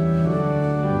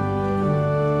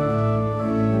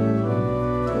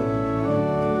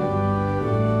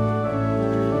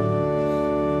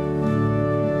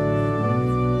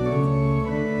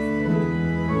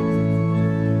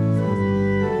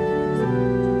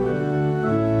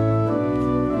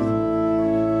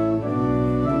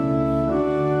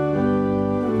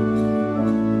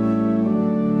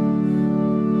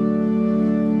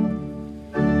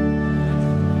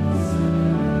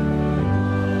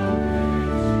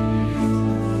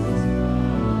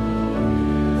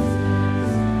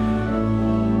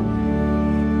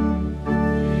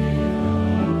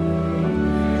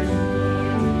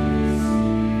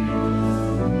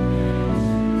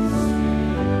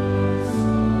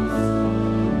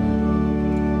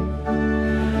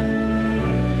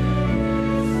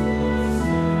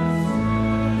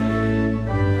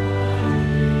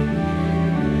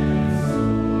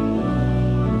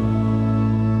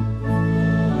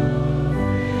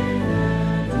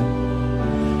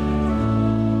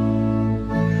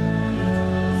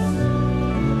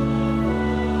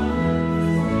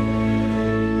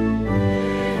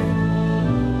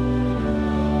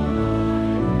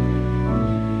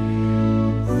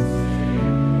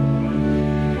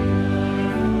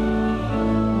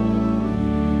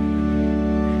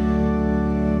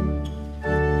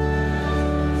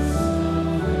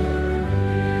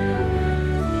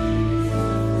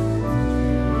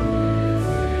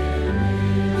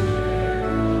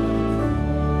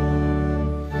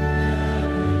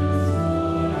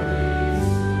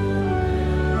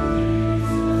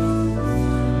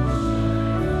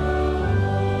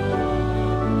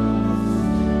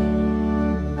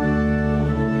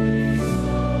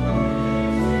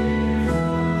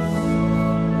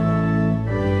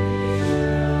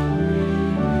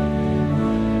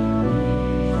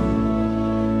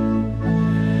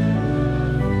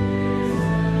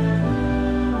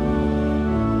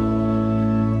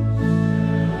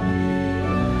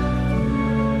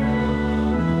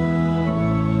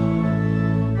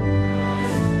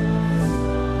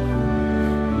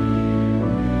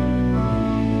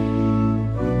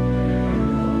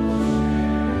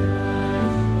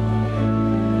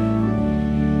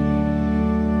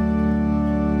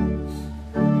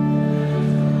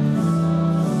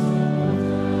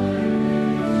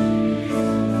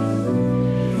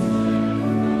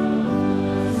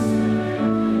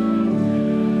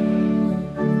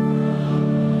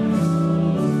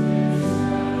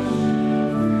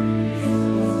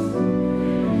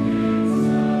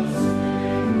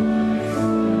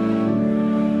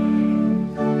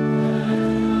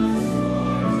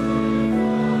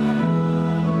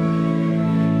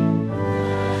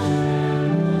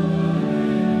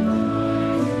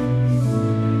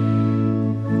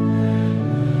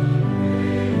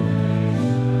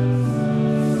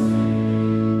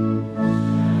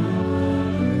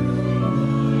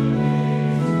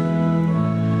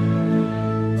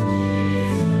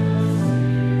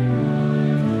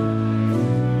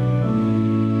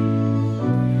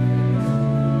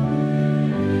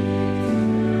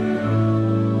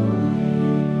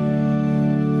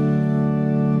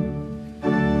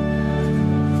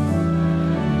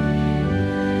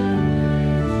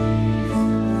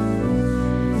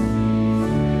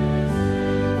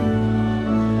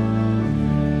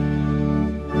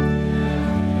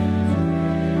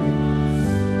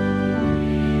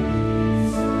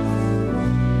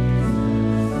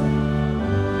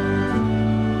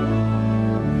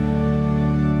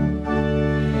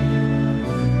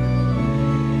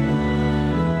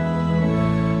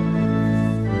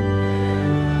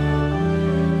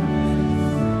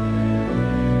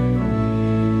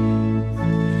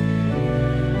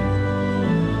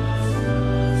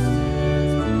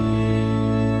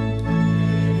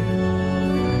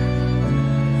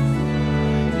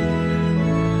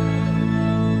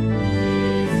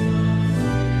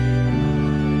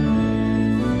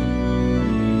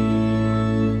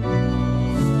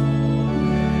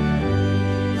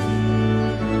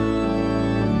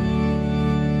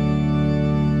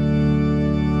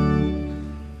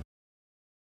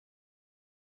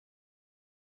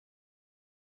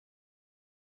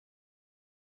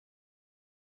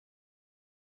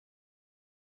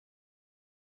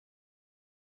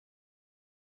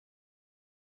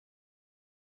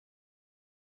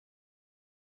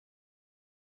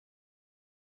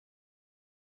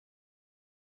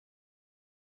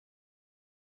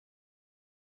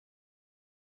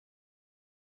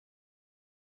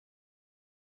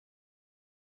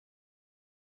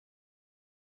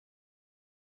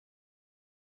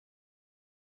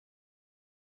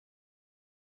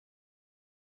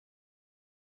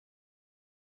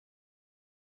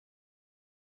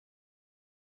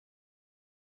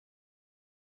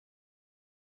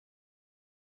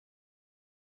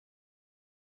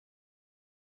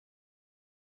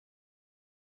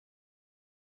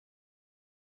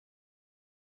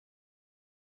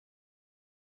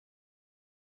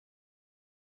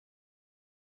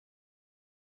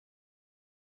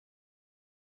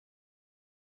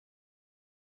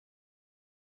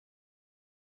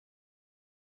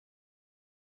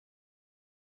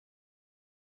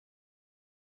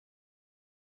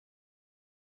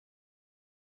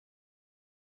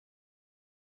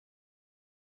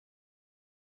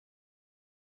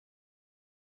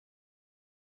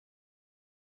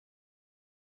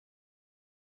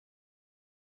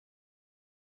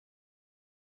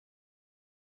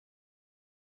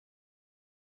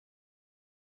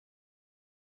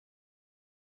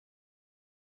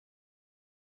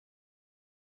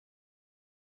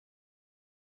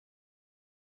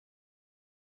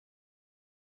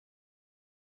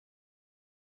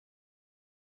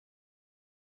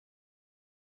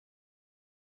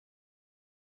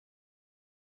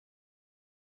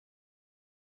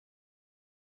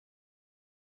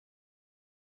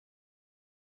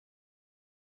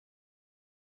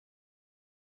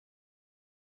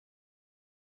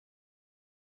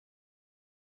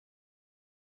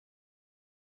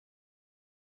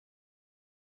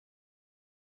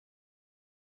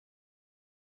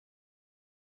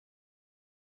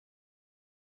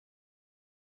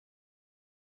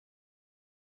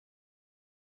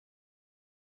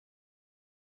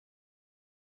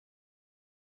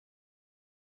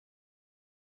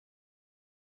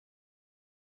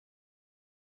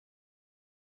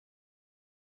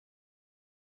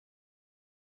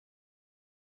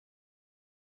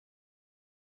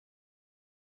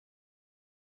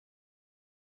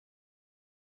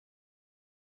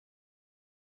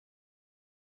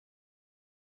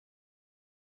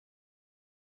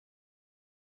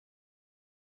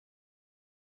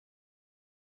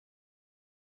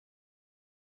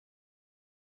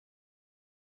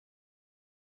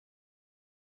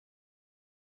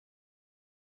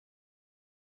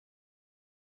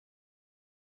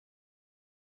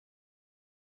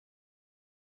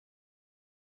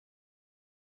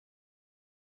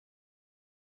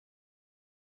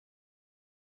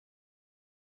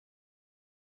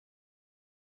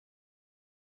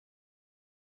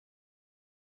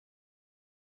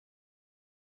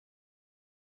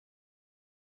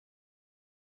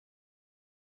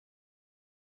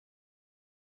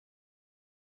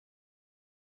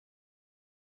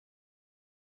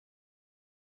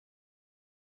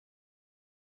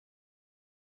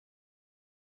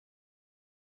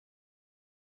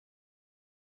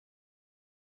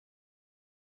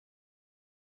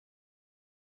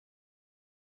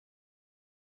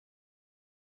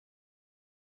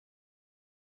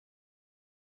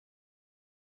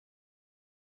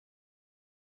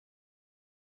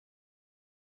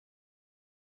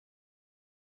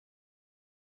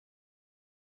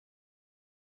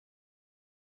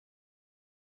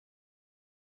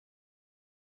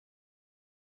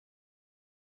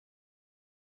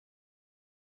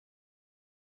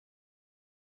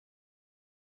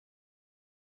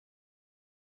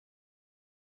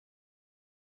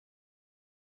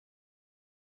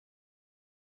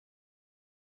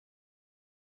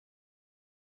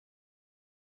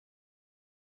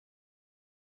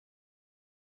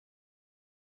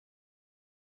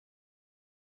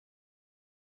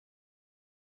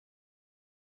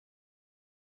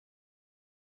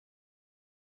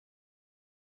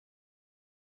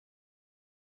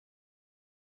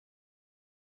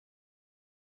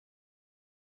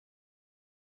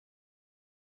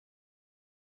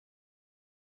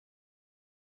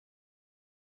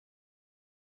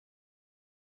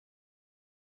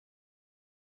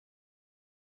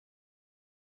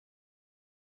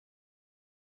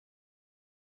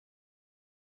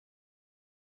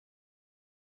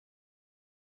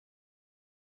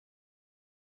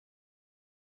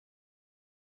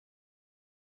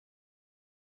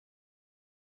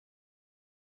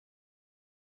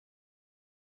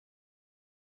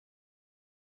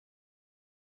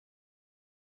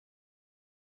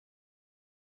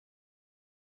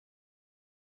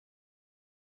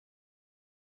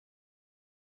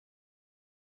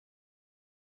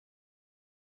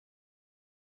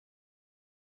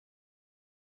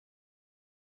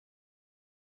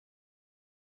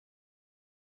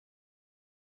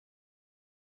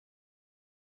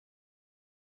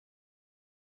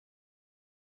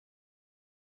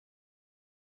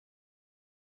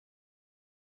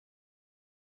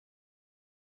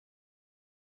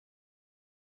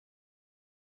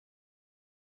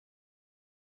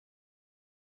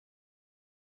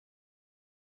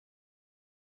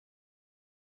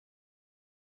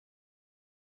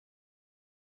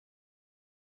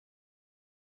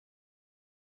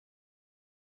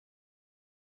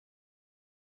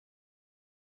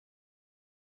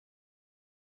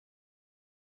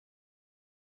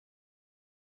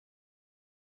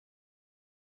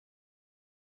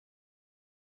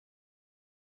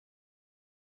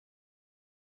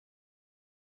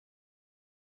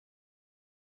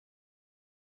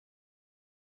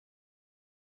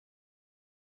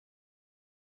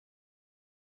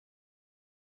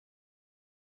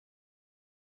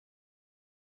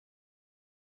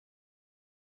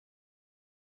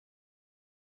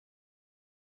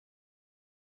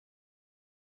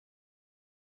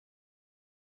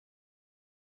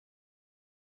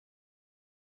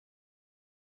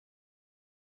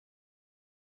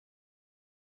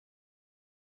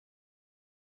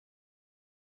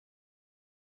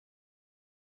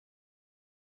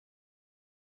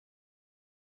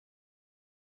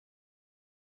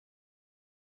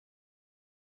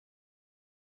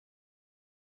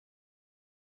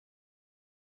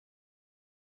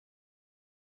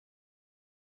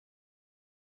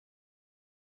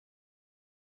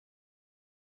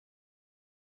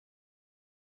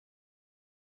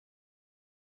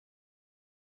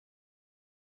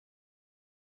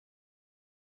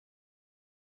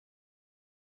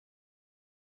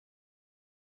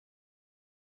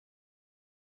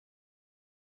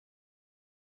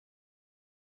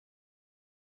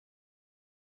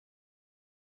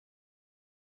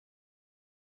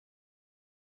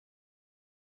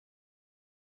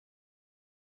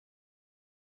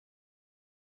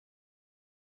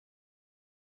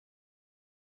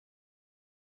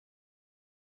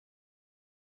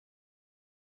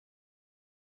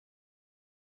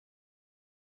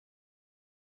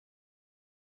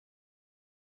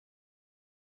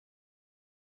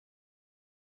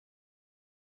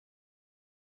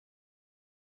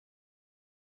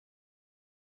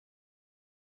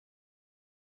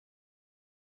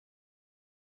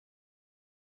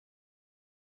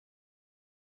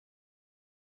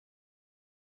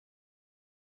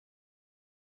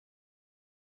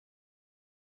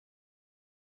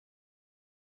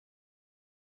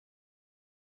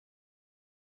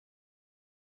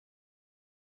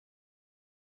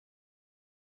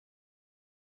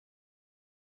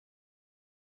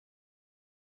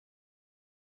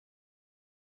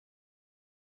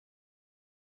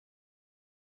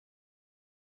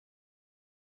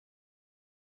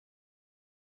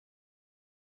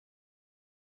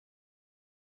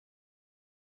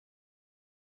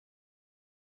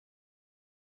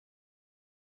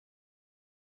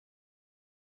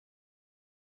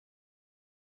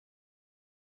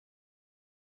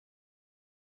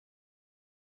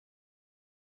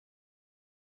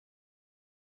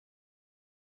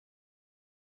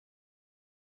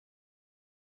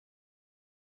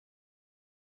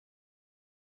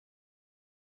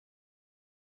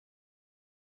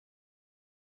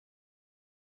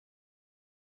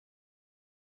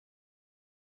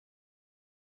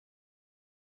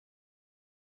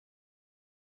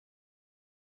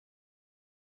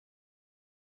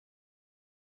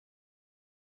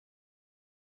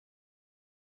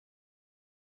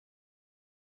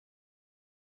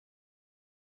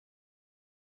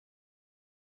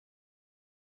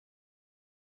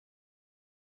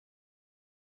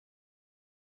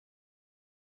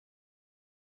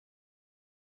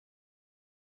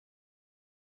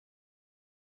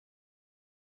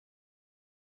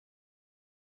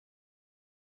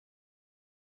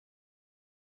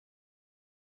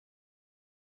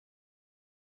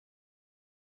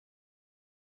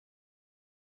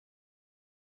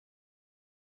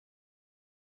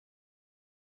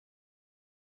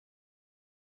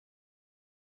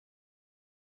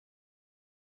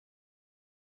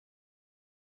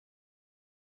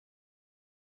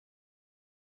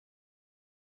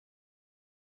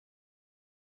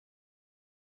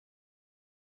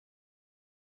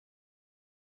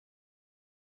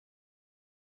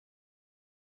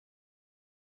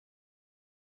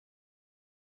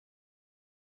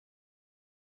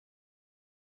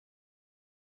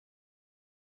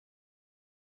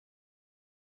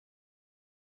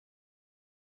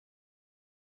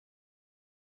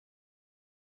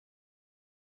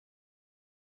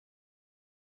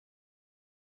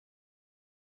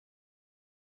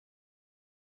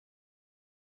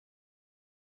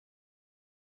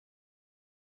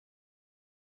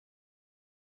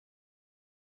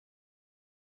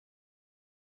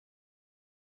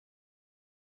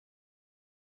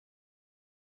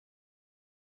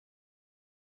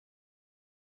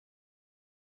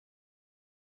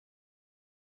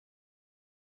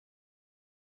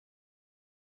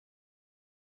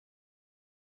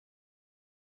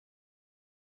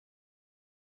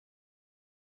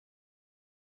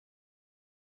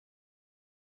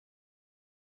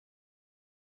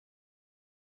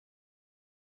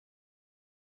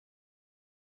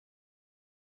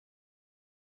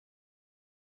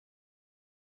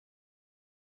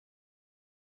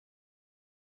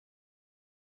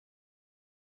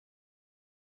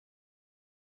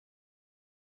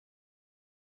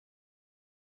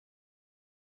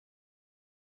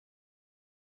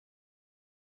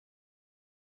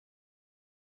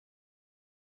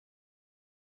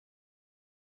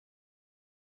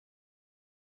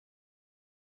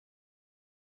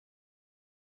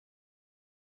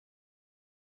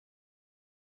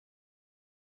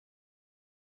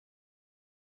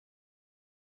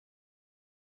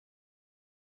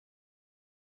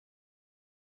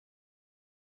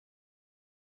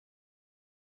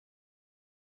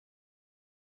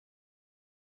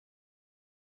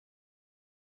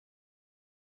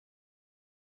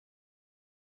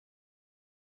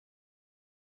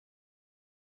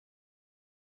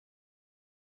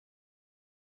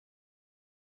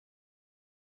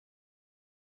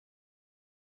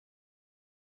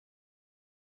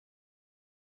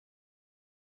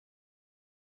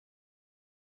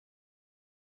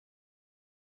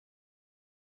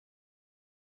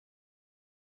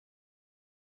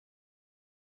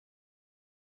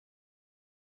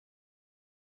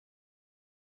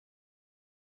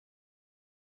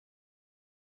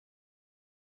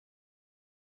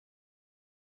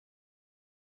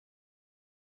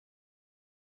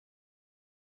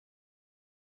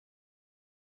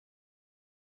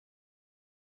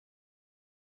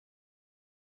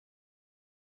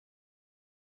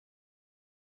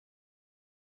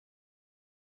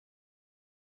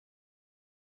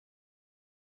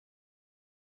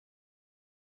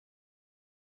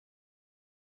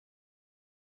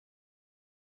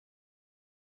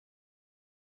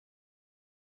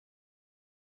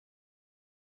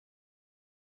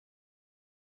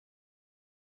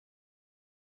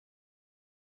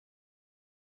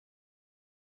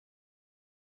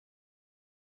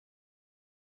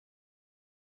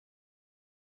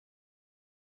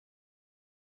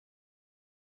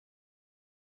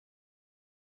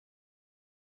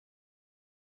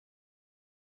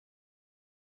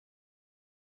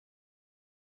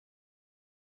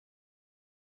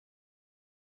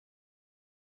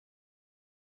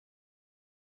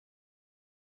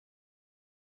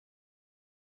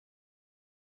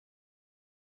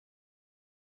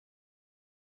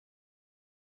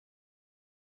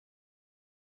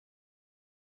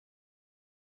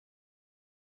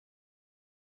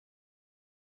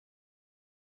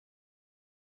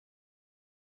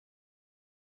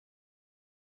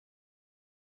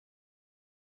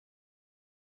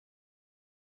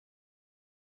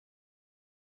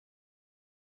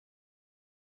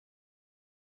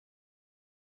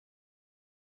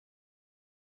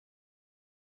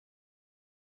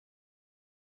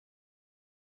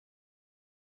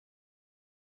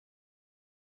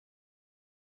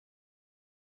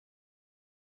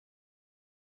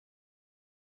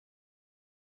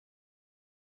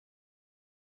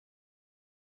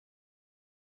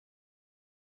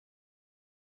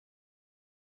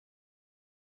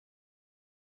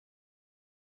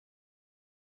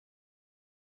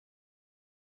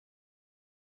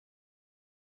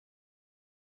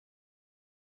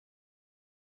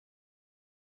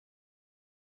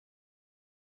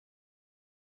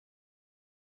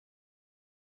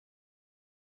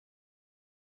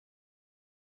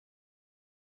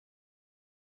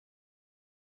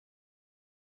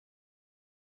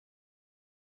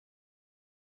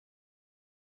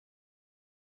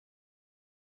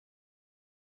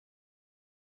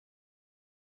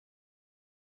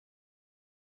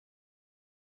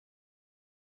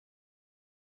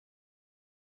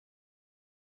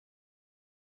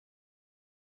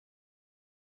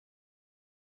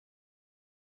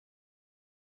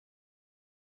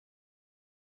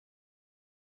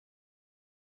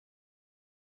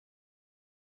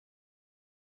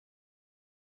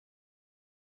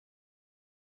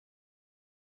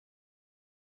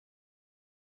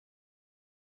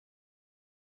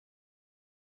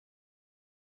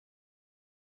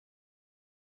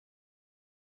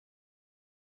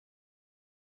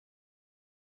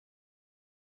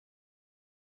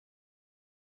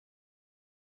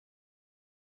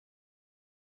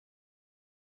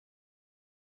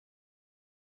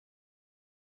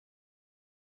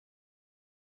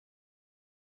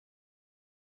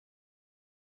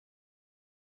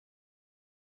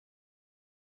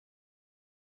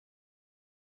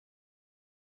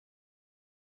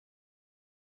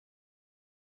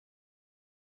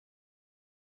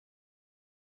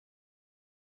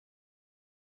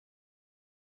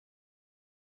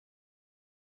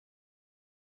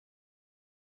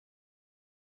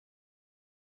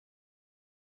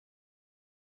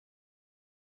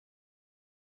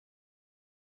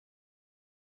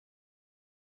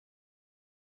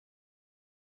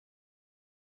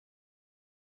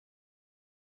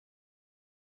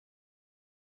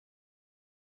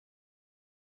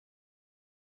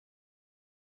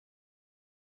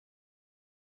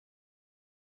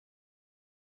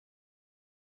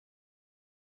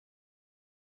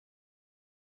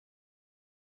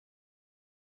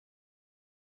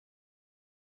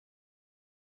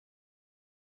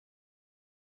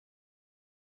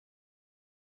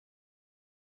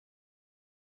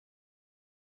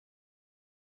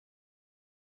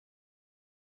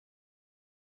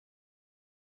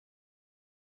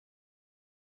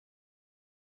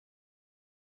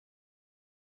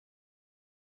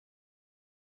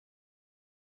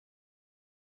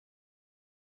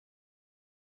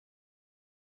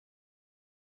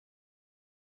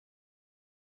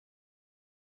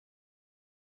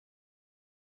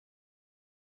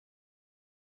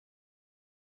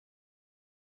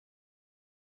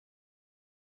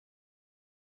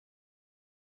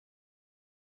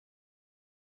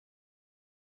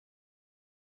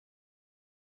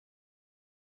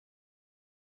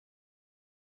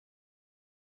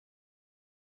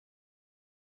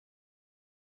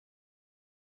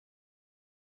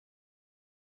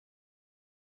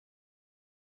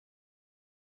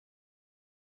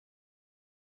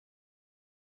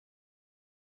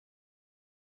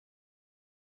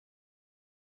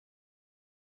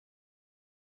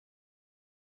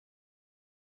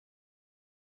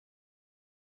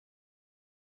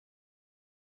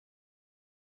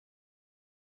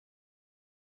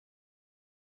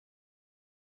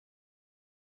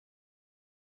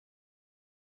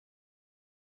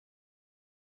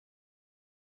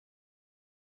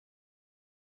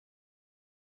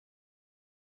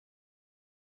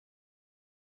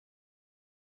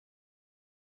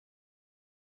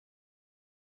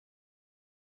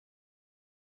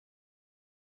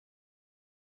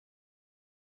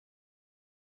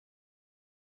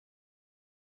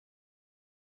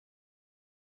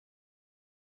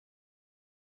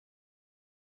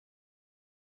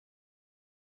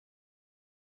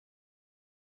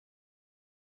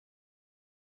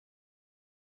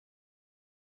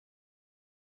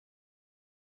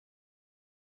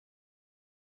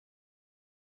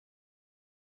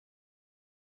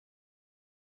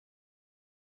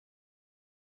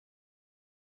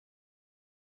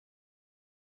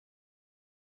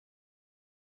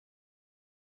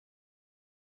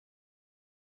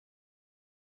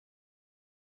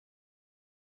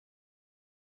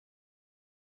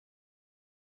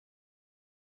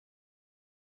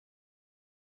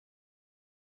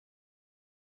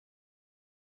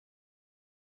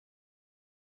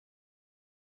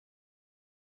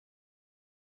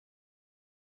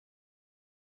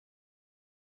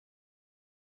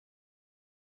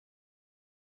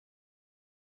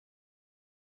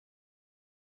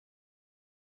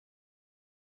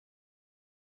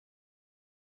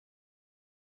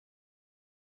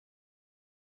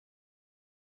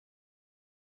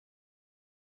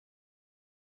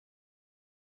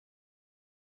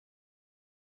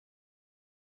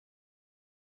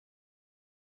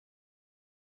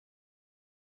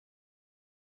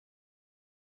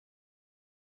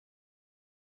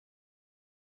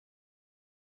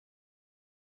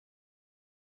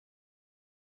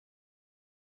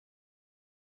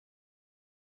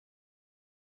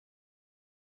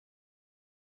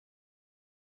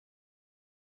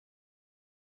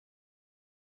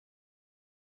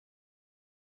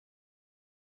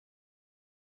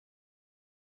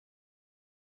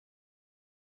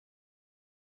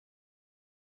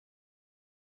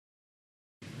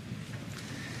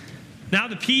Now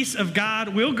the peace of God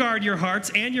will guard your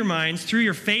hearts and your minds through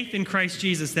your faith in Christ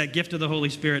Jesus, that gift of the Holy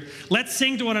Spirit. Let's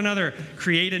sing to one another,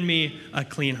 "Create in me a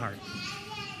clean heart."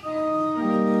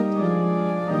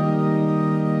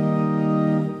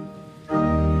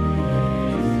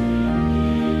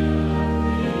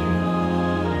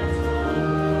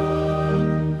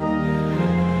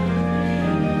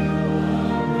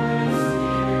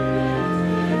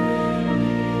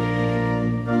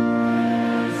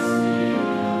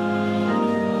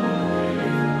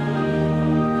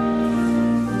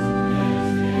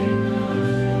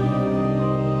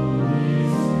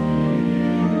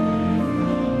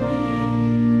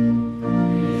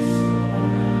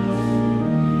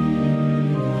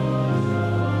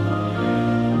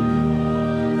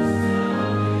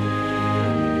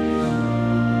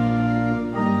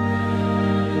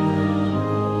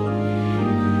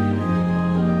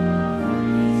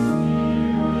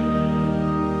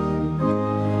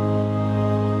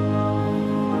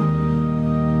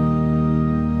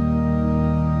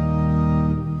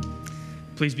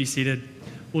 Please be seated.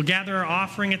 We'll gather our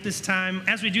offering at this time.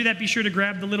 As we do that, be sure to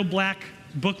grab the little black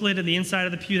booklet on the inside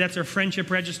of the pew. That's our friendship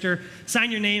register.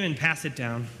 Sign your name and pass it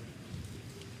down.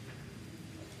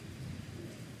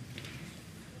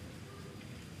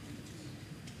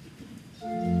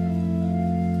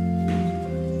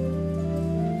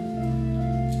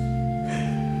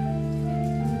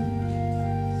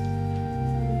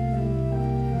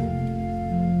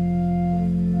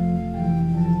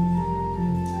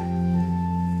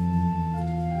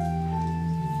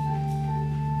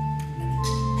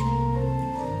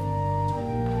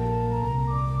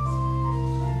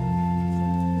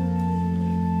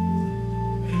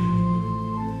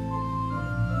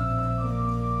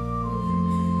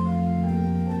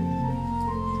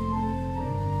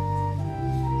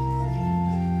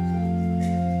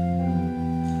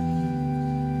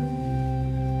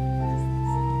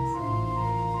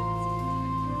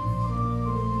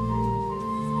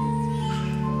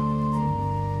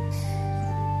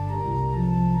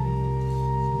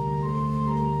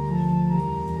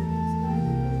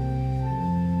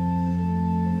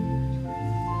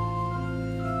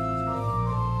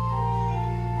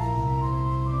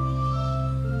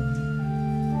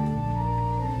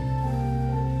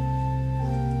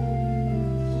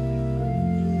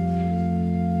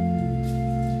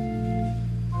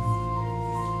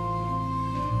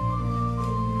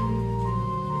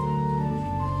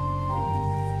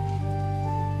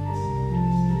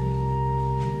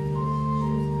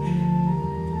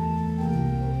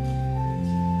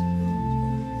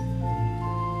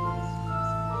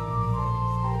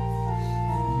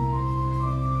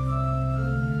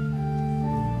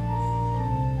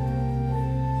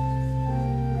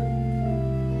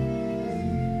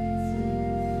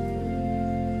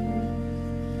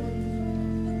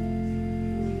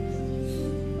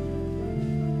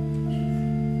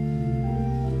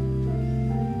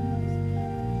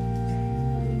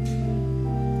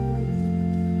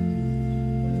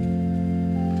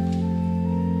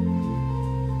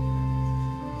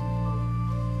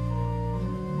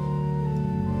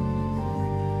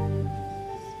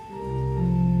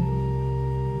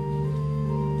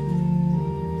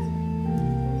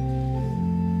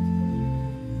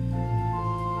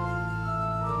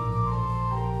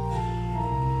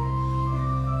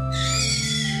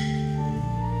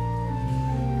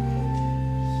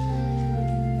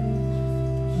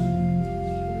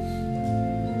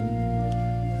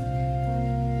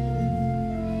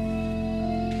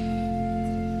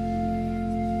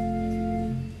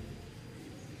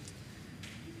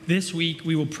 This week,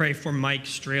 we will pray for Mike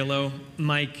Strelo.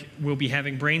 Mike will be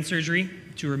having brain surgery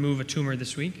to remove a tumor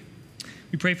this week.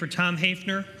 We pray for Tom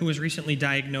Hafner, who was recently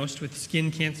diagnosed with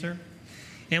skin cancer.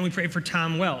 And we pray for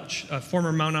Tom Welch, a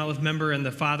former Mount Olive member and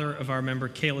the father of our member,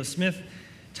 Kayla Smith.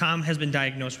 Tom has been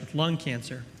diagnosed with lung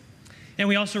cancer. And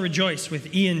we also rejoice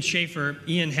with Ian Schaefer.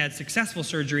 Ian had successful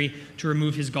surgery to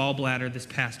remove his gallbladder this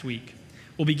past week.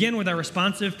 We'll begin with our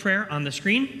responsive prayer on the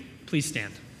screen. Please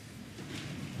stand.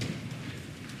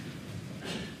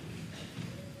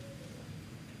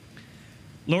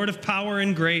 Lord of power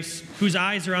and grace, whose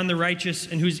eyes are on the righteous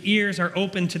and whose ears are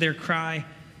open to their cry,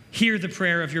 hear the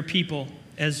prayer of your people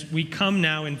as we come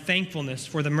now in thankfulness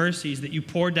for the mercies that you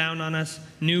pour down on us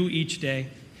new each day.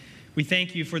 We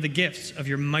thank you for the gifts of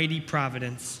your mighty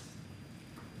providence.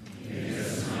 Make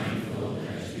us mindful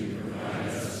that you provide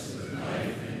us with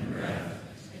life and breath,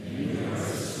 and you are the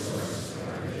source of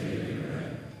our daily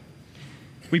bread.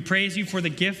 We praise you for the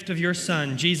gift of your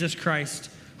Son, Jesus Christ,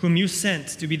 whom you sent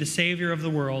to be the Savior of the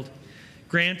world.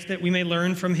 Grant that we may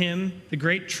learn from him the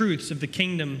great truths of the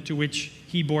kingdom to which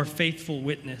he bore faithful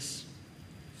witness.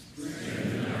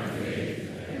 Strengthen our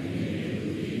faith that we may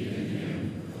believe in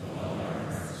him with all our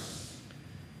hearts.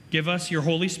 Give us your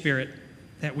Holy Spirit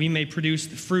that we may produce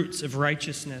the fruits of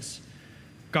righteousness.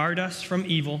 Guard us from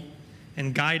evil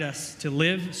and guide us to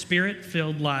live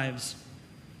Spirit-filled lives.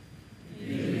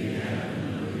 May we have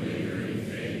an unwavering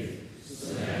faith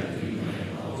so that we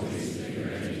might always be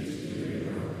ready to do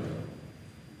your will.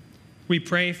 We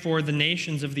pray for the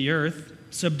nations of the earth.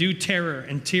 Subdue terror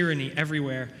and tyranny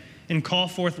everywhere, and call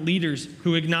forth leaders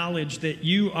who acknowledge that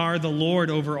you are the Lord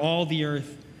over all the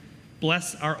earth.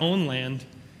 Bless our own land.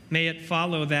 May it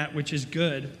follow that which is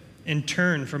good and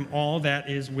turn from all that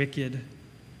is wicked.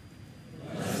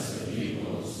 Bless the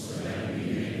people so that we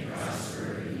may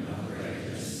prosper in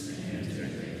uprightness and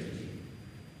integrity.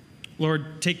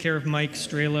 Lord, take care of Mike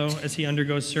Strelo as he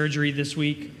undergoes surgery this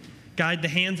week. Guide the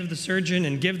hands of the surgeon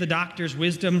and give the doctors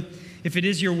wisdom. If it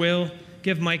is your will,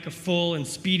 give Mike a full and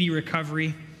speedy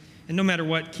recovery. And no matter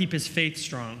what, keep his faith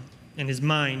strong and his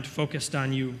mind focused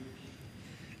on you.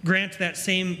 Grant that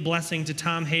same blessing to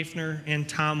Tom Hafner and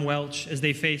Tom Welch as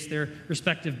they face their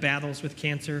respective battles with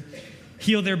cancer.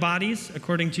 Heal their bodies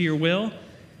according to your will,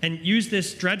 and use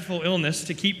this dreadful illness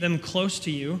to keep them close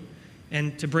to you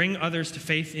and to bring others to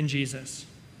faith in Jesus.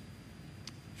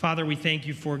 Father, we thank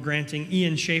you for granting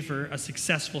Ian Schaefer a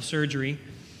successful surgery.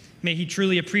 May he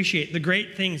truly appreciate the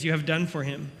great things you have done for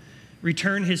him.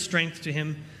 Return his strength to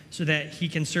him so that he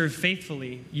can serve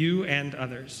faithfully you and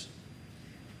others.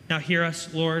 Now hear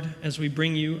us, Lord, as we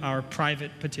bring you our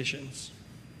private petitions.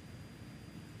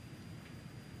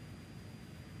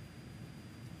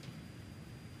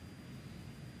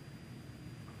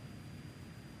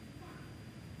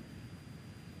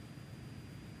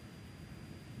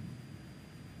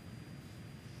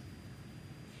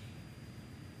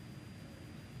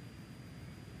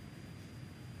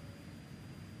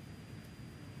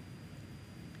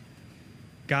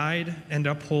 Guide and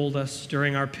uphold us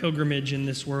during our pilgrimage in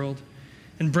this world,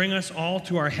 and bring us all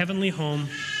to our heavenly home.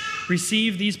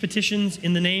 Receive these petitions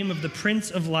in the name of the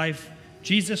Prince of Life,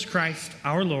 Jesus Christ,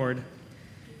 our Lord.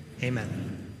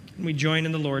 Amen. And we join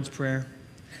in the Lord's Prayer.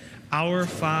 Our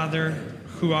Father,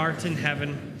 who art in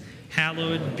heaven,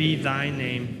 hallowed be thy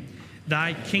name.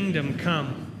 Thy kingdom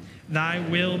come, thy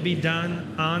will be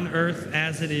done on earth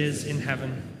as it is in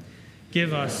heaven.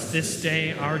 Give us this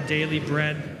day our daily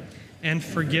bread, and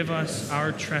forgive us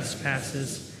our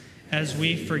trespasses, as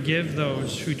we forgive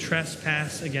those who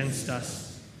trespass against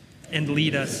us. And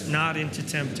lead us not into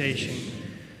temptation,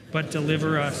 but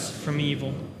deliver us from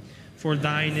evil. For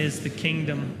thine is the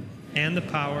kingdom, and the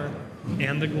power,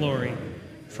 and the glory,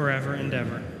 forever and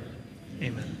ever.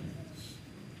 Amen.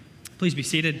 Please be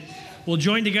seated. We'll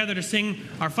join together to sing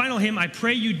our final hymn, I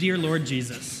Pray You, Dear Lord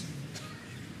Jesus.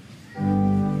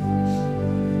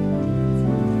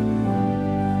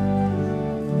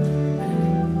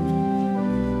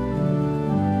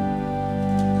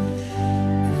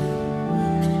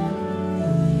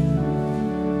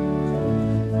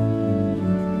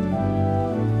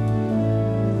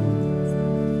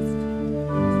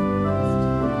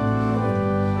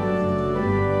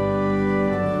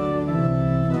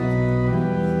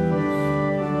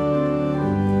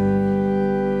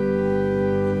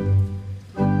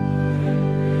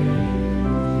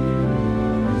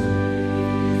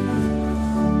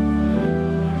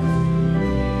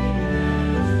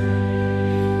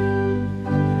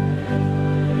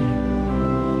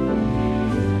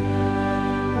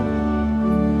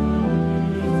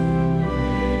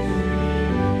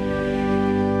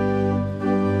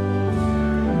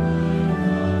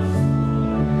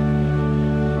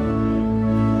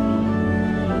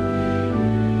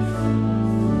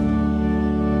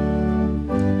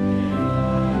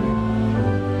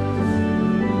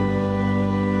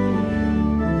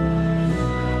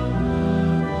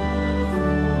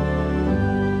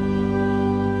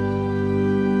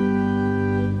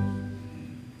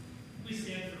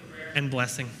 And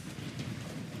blessing.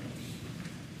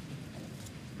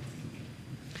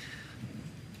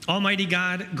 Almighty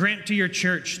God, grant to your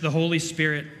church the Holy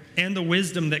Spirit and the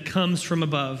wisdom that comes from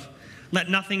above. Let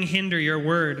nothing hinder your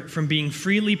word from being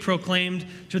freely proclaimed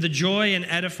to the joy and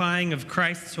edifying of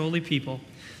Christ's holy people,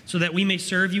 so that we may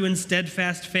serve you in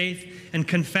steadfast faith and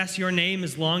confess your name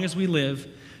as long as we live.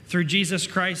 Through Jesus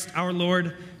Christ our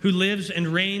Lord, who lives and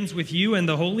reigns with you and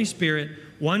the Holy Spirit,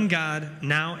 one God,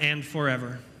 now and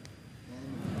forever.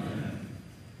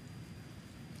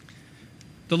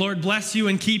 The Lord bless you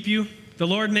and keep you. The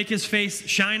Lord make his face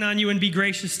shine on you and be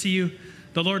gracious to you.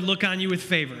 The Lord look on you with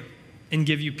favor and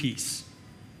give you peace.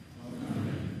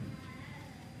 Amen.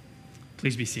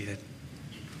 Please be seated.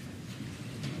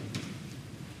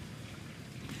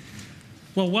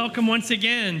 Well, welcome once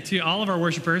again to all of our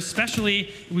worshipers,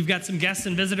 especially we've got some guests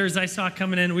and visitors I saw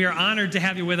coming in. We are honored to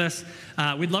have you with us.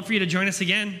 We'd love for you to join us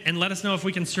again and let us know if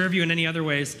we can serve you in any other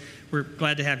ways. We're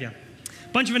glad to have you.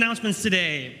 Bunch of announcements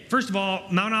today. First of all,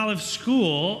 Mount Olive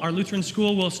School, our Lutheran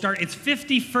school, will start its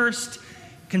 51st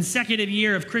consecutive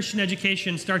year of Christian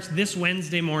education starts this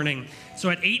Wednesday morning. So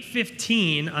at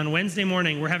 8:15 on Wednesday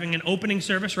morning, we're having an opening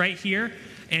service right here.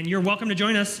 And you're welcome to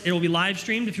join us. It will be live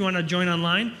streamed if you want to join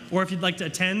online, or if you'd like to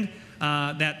attend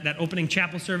that opening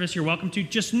chapel service, you're welcome to.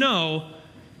 Just know,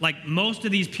 like, most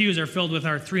of these pews are filled with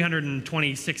our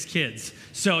 326 kids.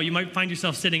 So you might find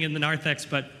yourself sitting in the narthex,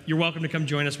 but you're welcome to come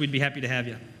join us. We'd be happy to have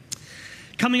you.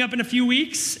 Coming up in a few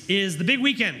weeks is the big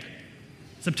weekend,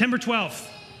 September 12th.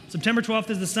 September 12th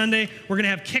is the Sunday. We're going to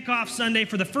have kickoff Sunday.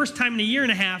 For the first time in a year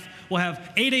and a half, we'll have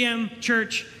 8 a.m.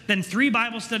 church, then 3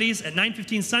 Bible studies at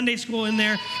 9:15 Sunday school in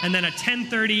there, and then at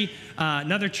 10:30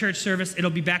 another church service.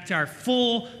 It'll be back to our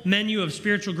full menu of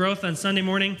spiritual growth on Sunday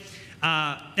morning.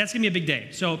 That's going to be a big day.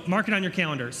 So mark it on your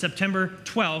calendar. September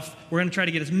 12th, we're going to try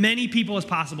to get as many people as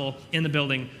possible in the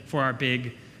building for our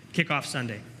big kickoff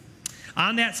Sunday.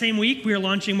 On that same week, we are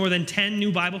launching more than 10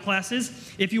 new Bible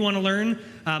classes. If you want to learn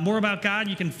more about God,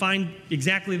 you can find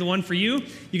exactly the one for you.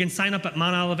 You can sign up at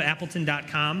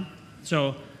montoliveappleton.com.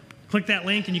 So click that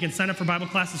link and you can sign up for Bible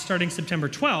classes starting September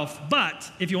 12th. But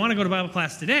if you want to go to Bible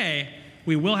class today,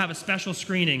 we will have a special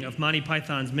screening of Monty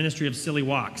Python's Ministry of Silly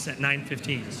Walks at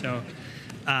 9:15. So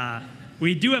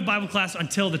we do have Bible class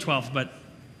until the 12th, but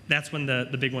that's when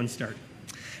the big ones start.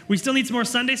 We still need some more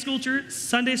Sunday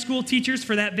school teachers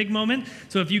for that big moment.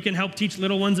 So if you can help teach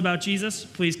little ones about Jesus,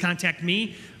 please contact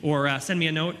me or send me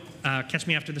a note. Catch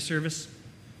me after the service.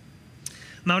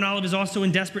 Mount Olive is also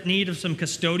in desperate need of some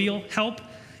custodial help.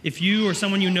 If you or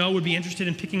someone you know would be interested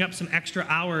in picking up some extra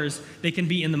hours, they can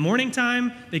be in the morning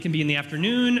time, they can be in the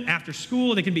afternoon, after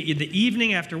school, they can be in the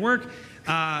evening after work.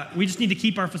 We just need to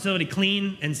keep our facility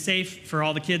clean and safe for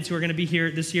all the kids who are going to be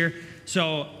here this year.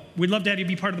 So we'd love to have you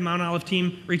be part of the Mount Olive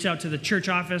team. Reach out to the church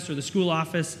office or the school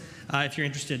office if you're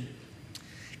interested.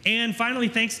 And finally,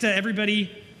 thanks to everybody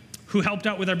who helped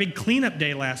out with our big cleanup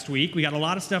day last week. We got a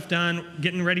lot of stuff done,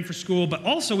 getting ready for school, but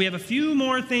also we have a few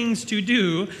more things to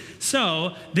do.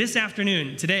 So this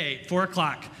afternoon, today, 4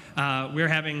 o'clock,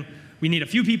 we need a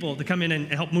few people to come in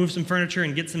and help move some furniture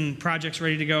and get some projects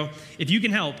ready to go. If you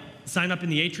can help, sign up in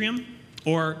the atrium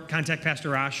or contact Pastor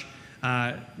Rosh.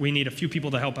 We need a few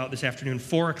people to help out this afternoon,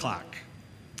 4 o'clock.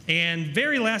 And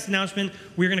very last announcement,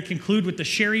 we're going to conclude with the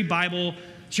Sherry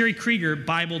Krieger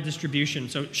Bible distribution.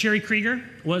 So Sherry Krieger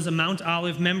was a Mount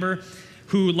Olive member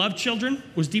who loved children,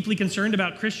 was deeply concerned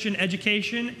about Christian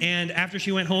education, and after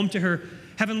she went home to her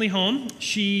heavenly home,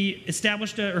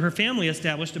 her family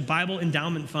established a Bible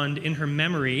endowment fund in her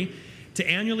memory to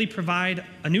annually provide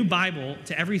a new Bible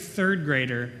to every third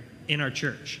grader in our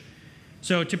church.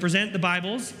 So to present the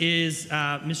Bibles is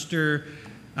Mr.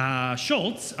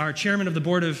 Schultz, our chairman of the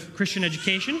Board of Christian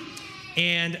Education.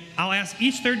 And I'll ask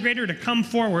each third grader to come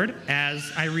forward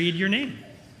as I read your name.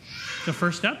 So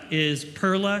first up is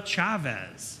Perla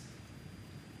Chavez.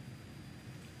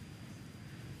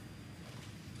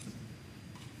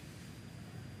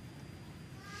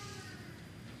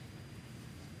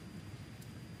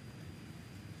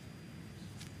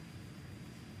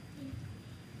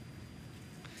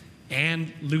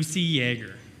 And Lucy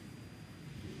Yeager.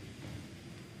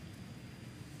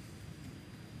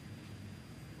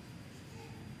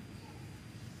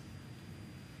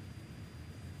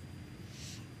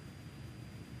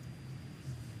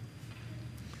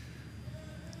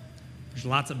 There's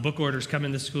lots of book orders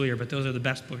coming this school year, but those are the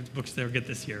best books they'll get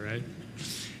this year, right?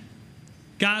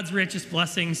 God's richest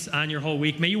blessings on your whole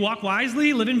week. May you walk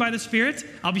wisely, living by the Spirit.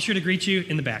 I'll be sure to greet you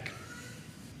in the back.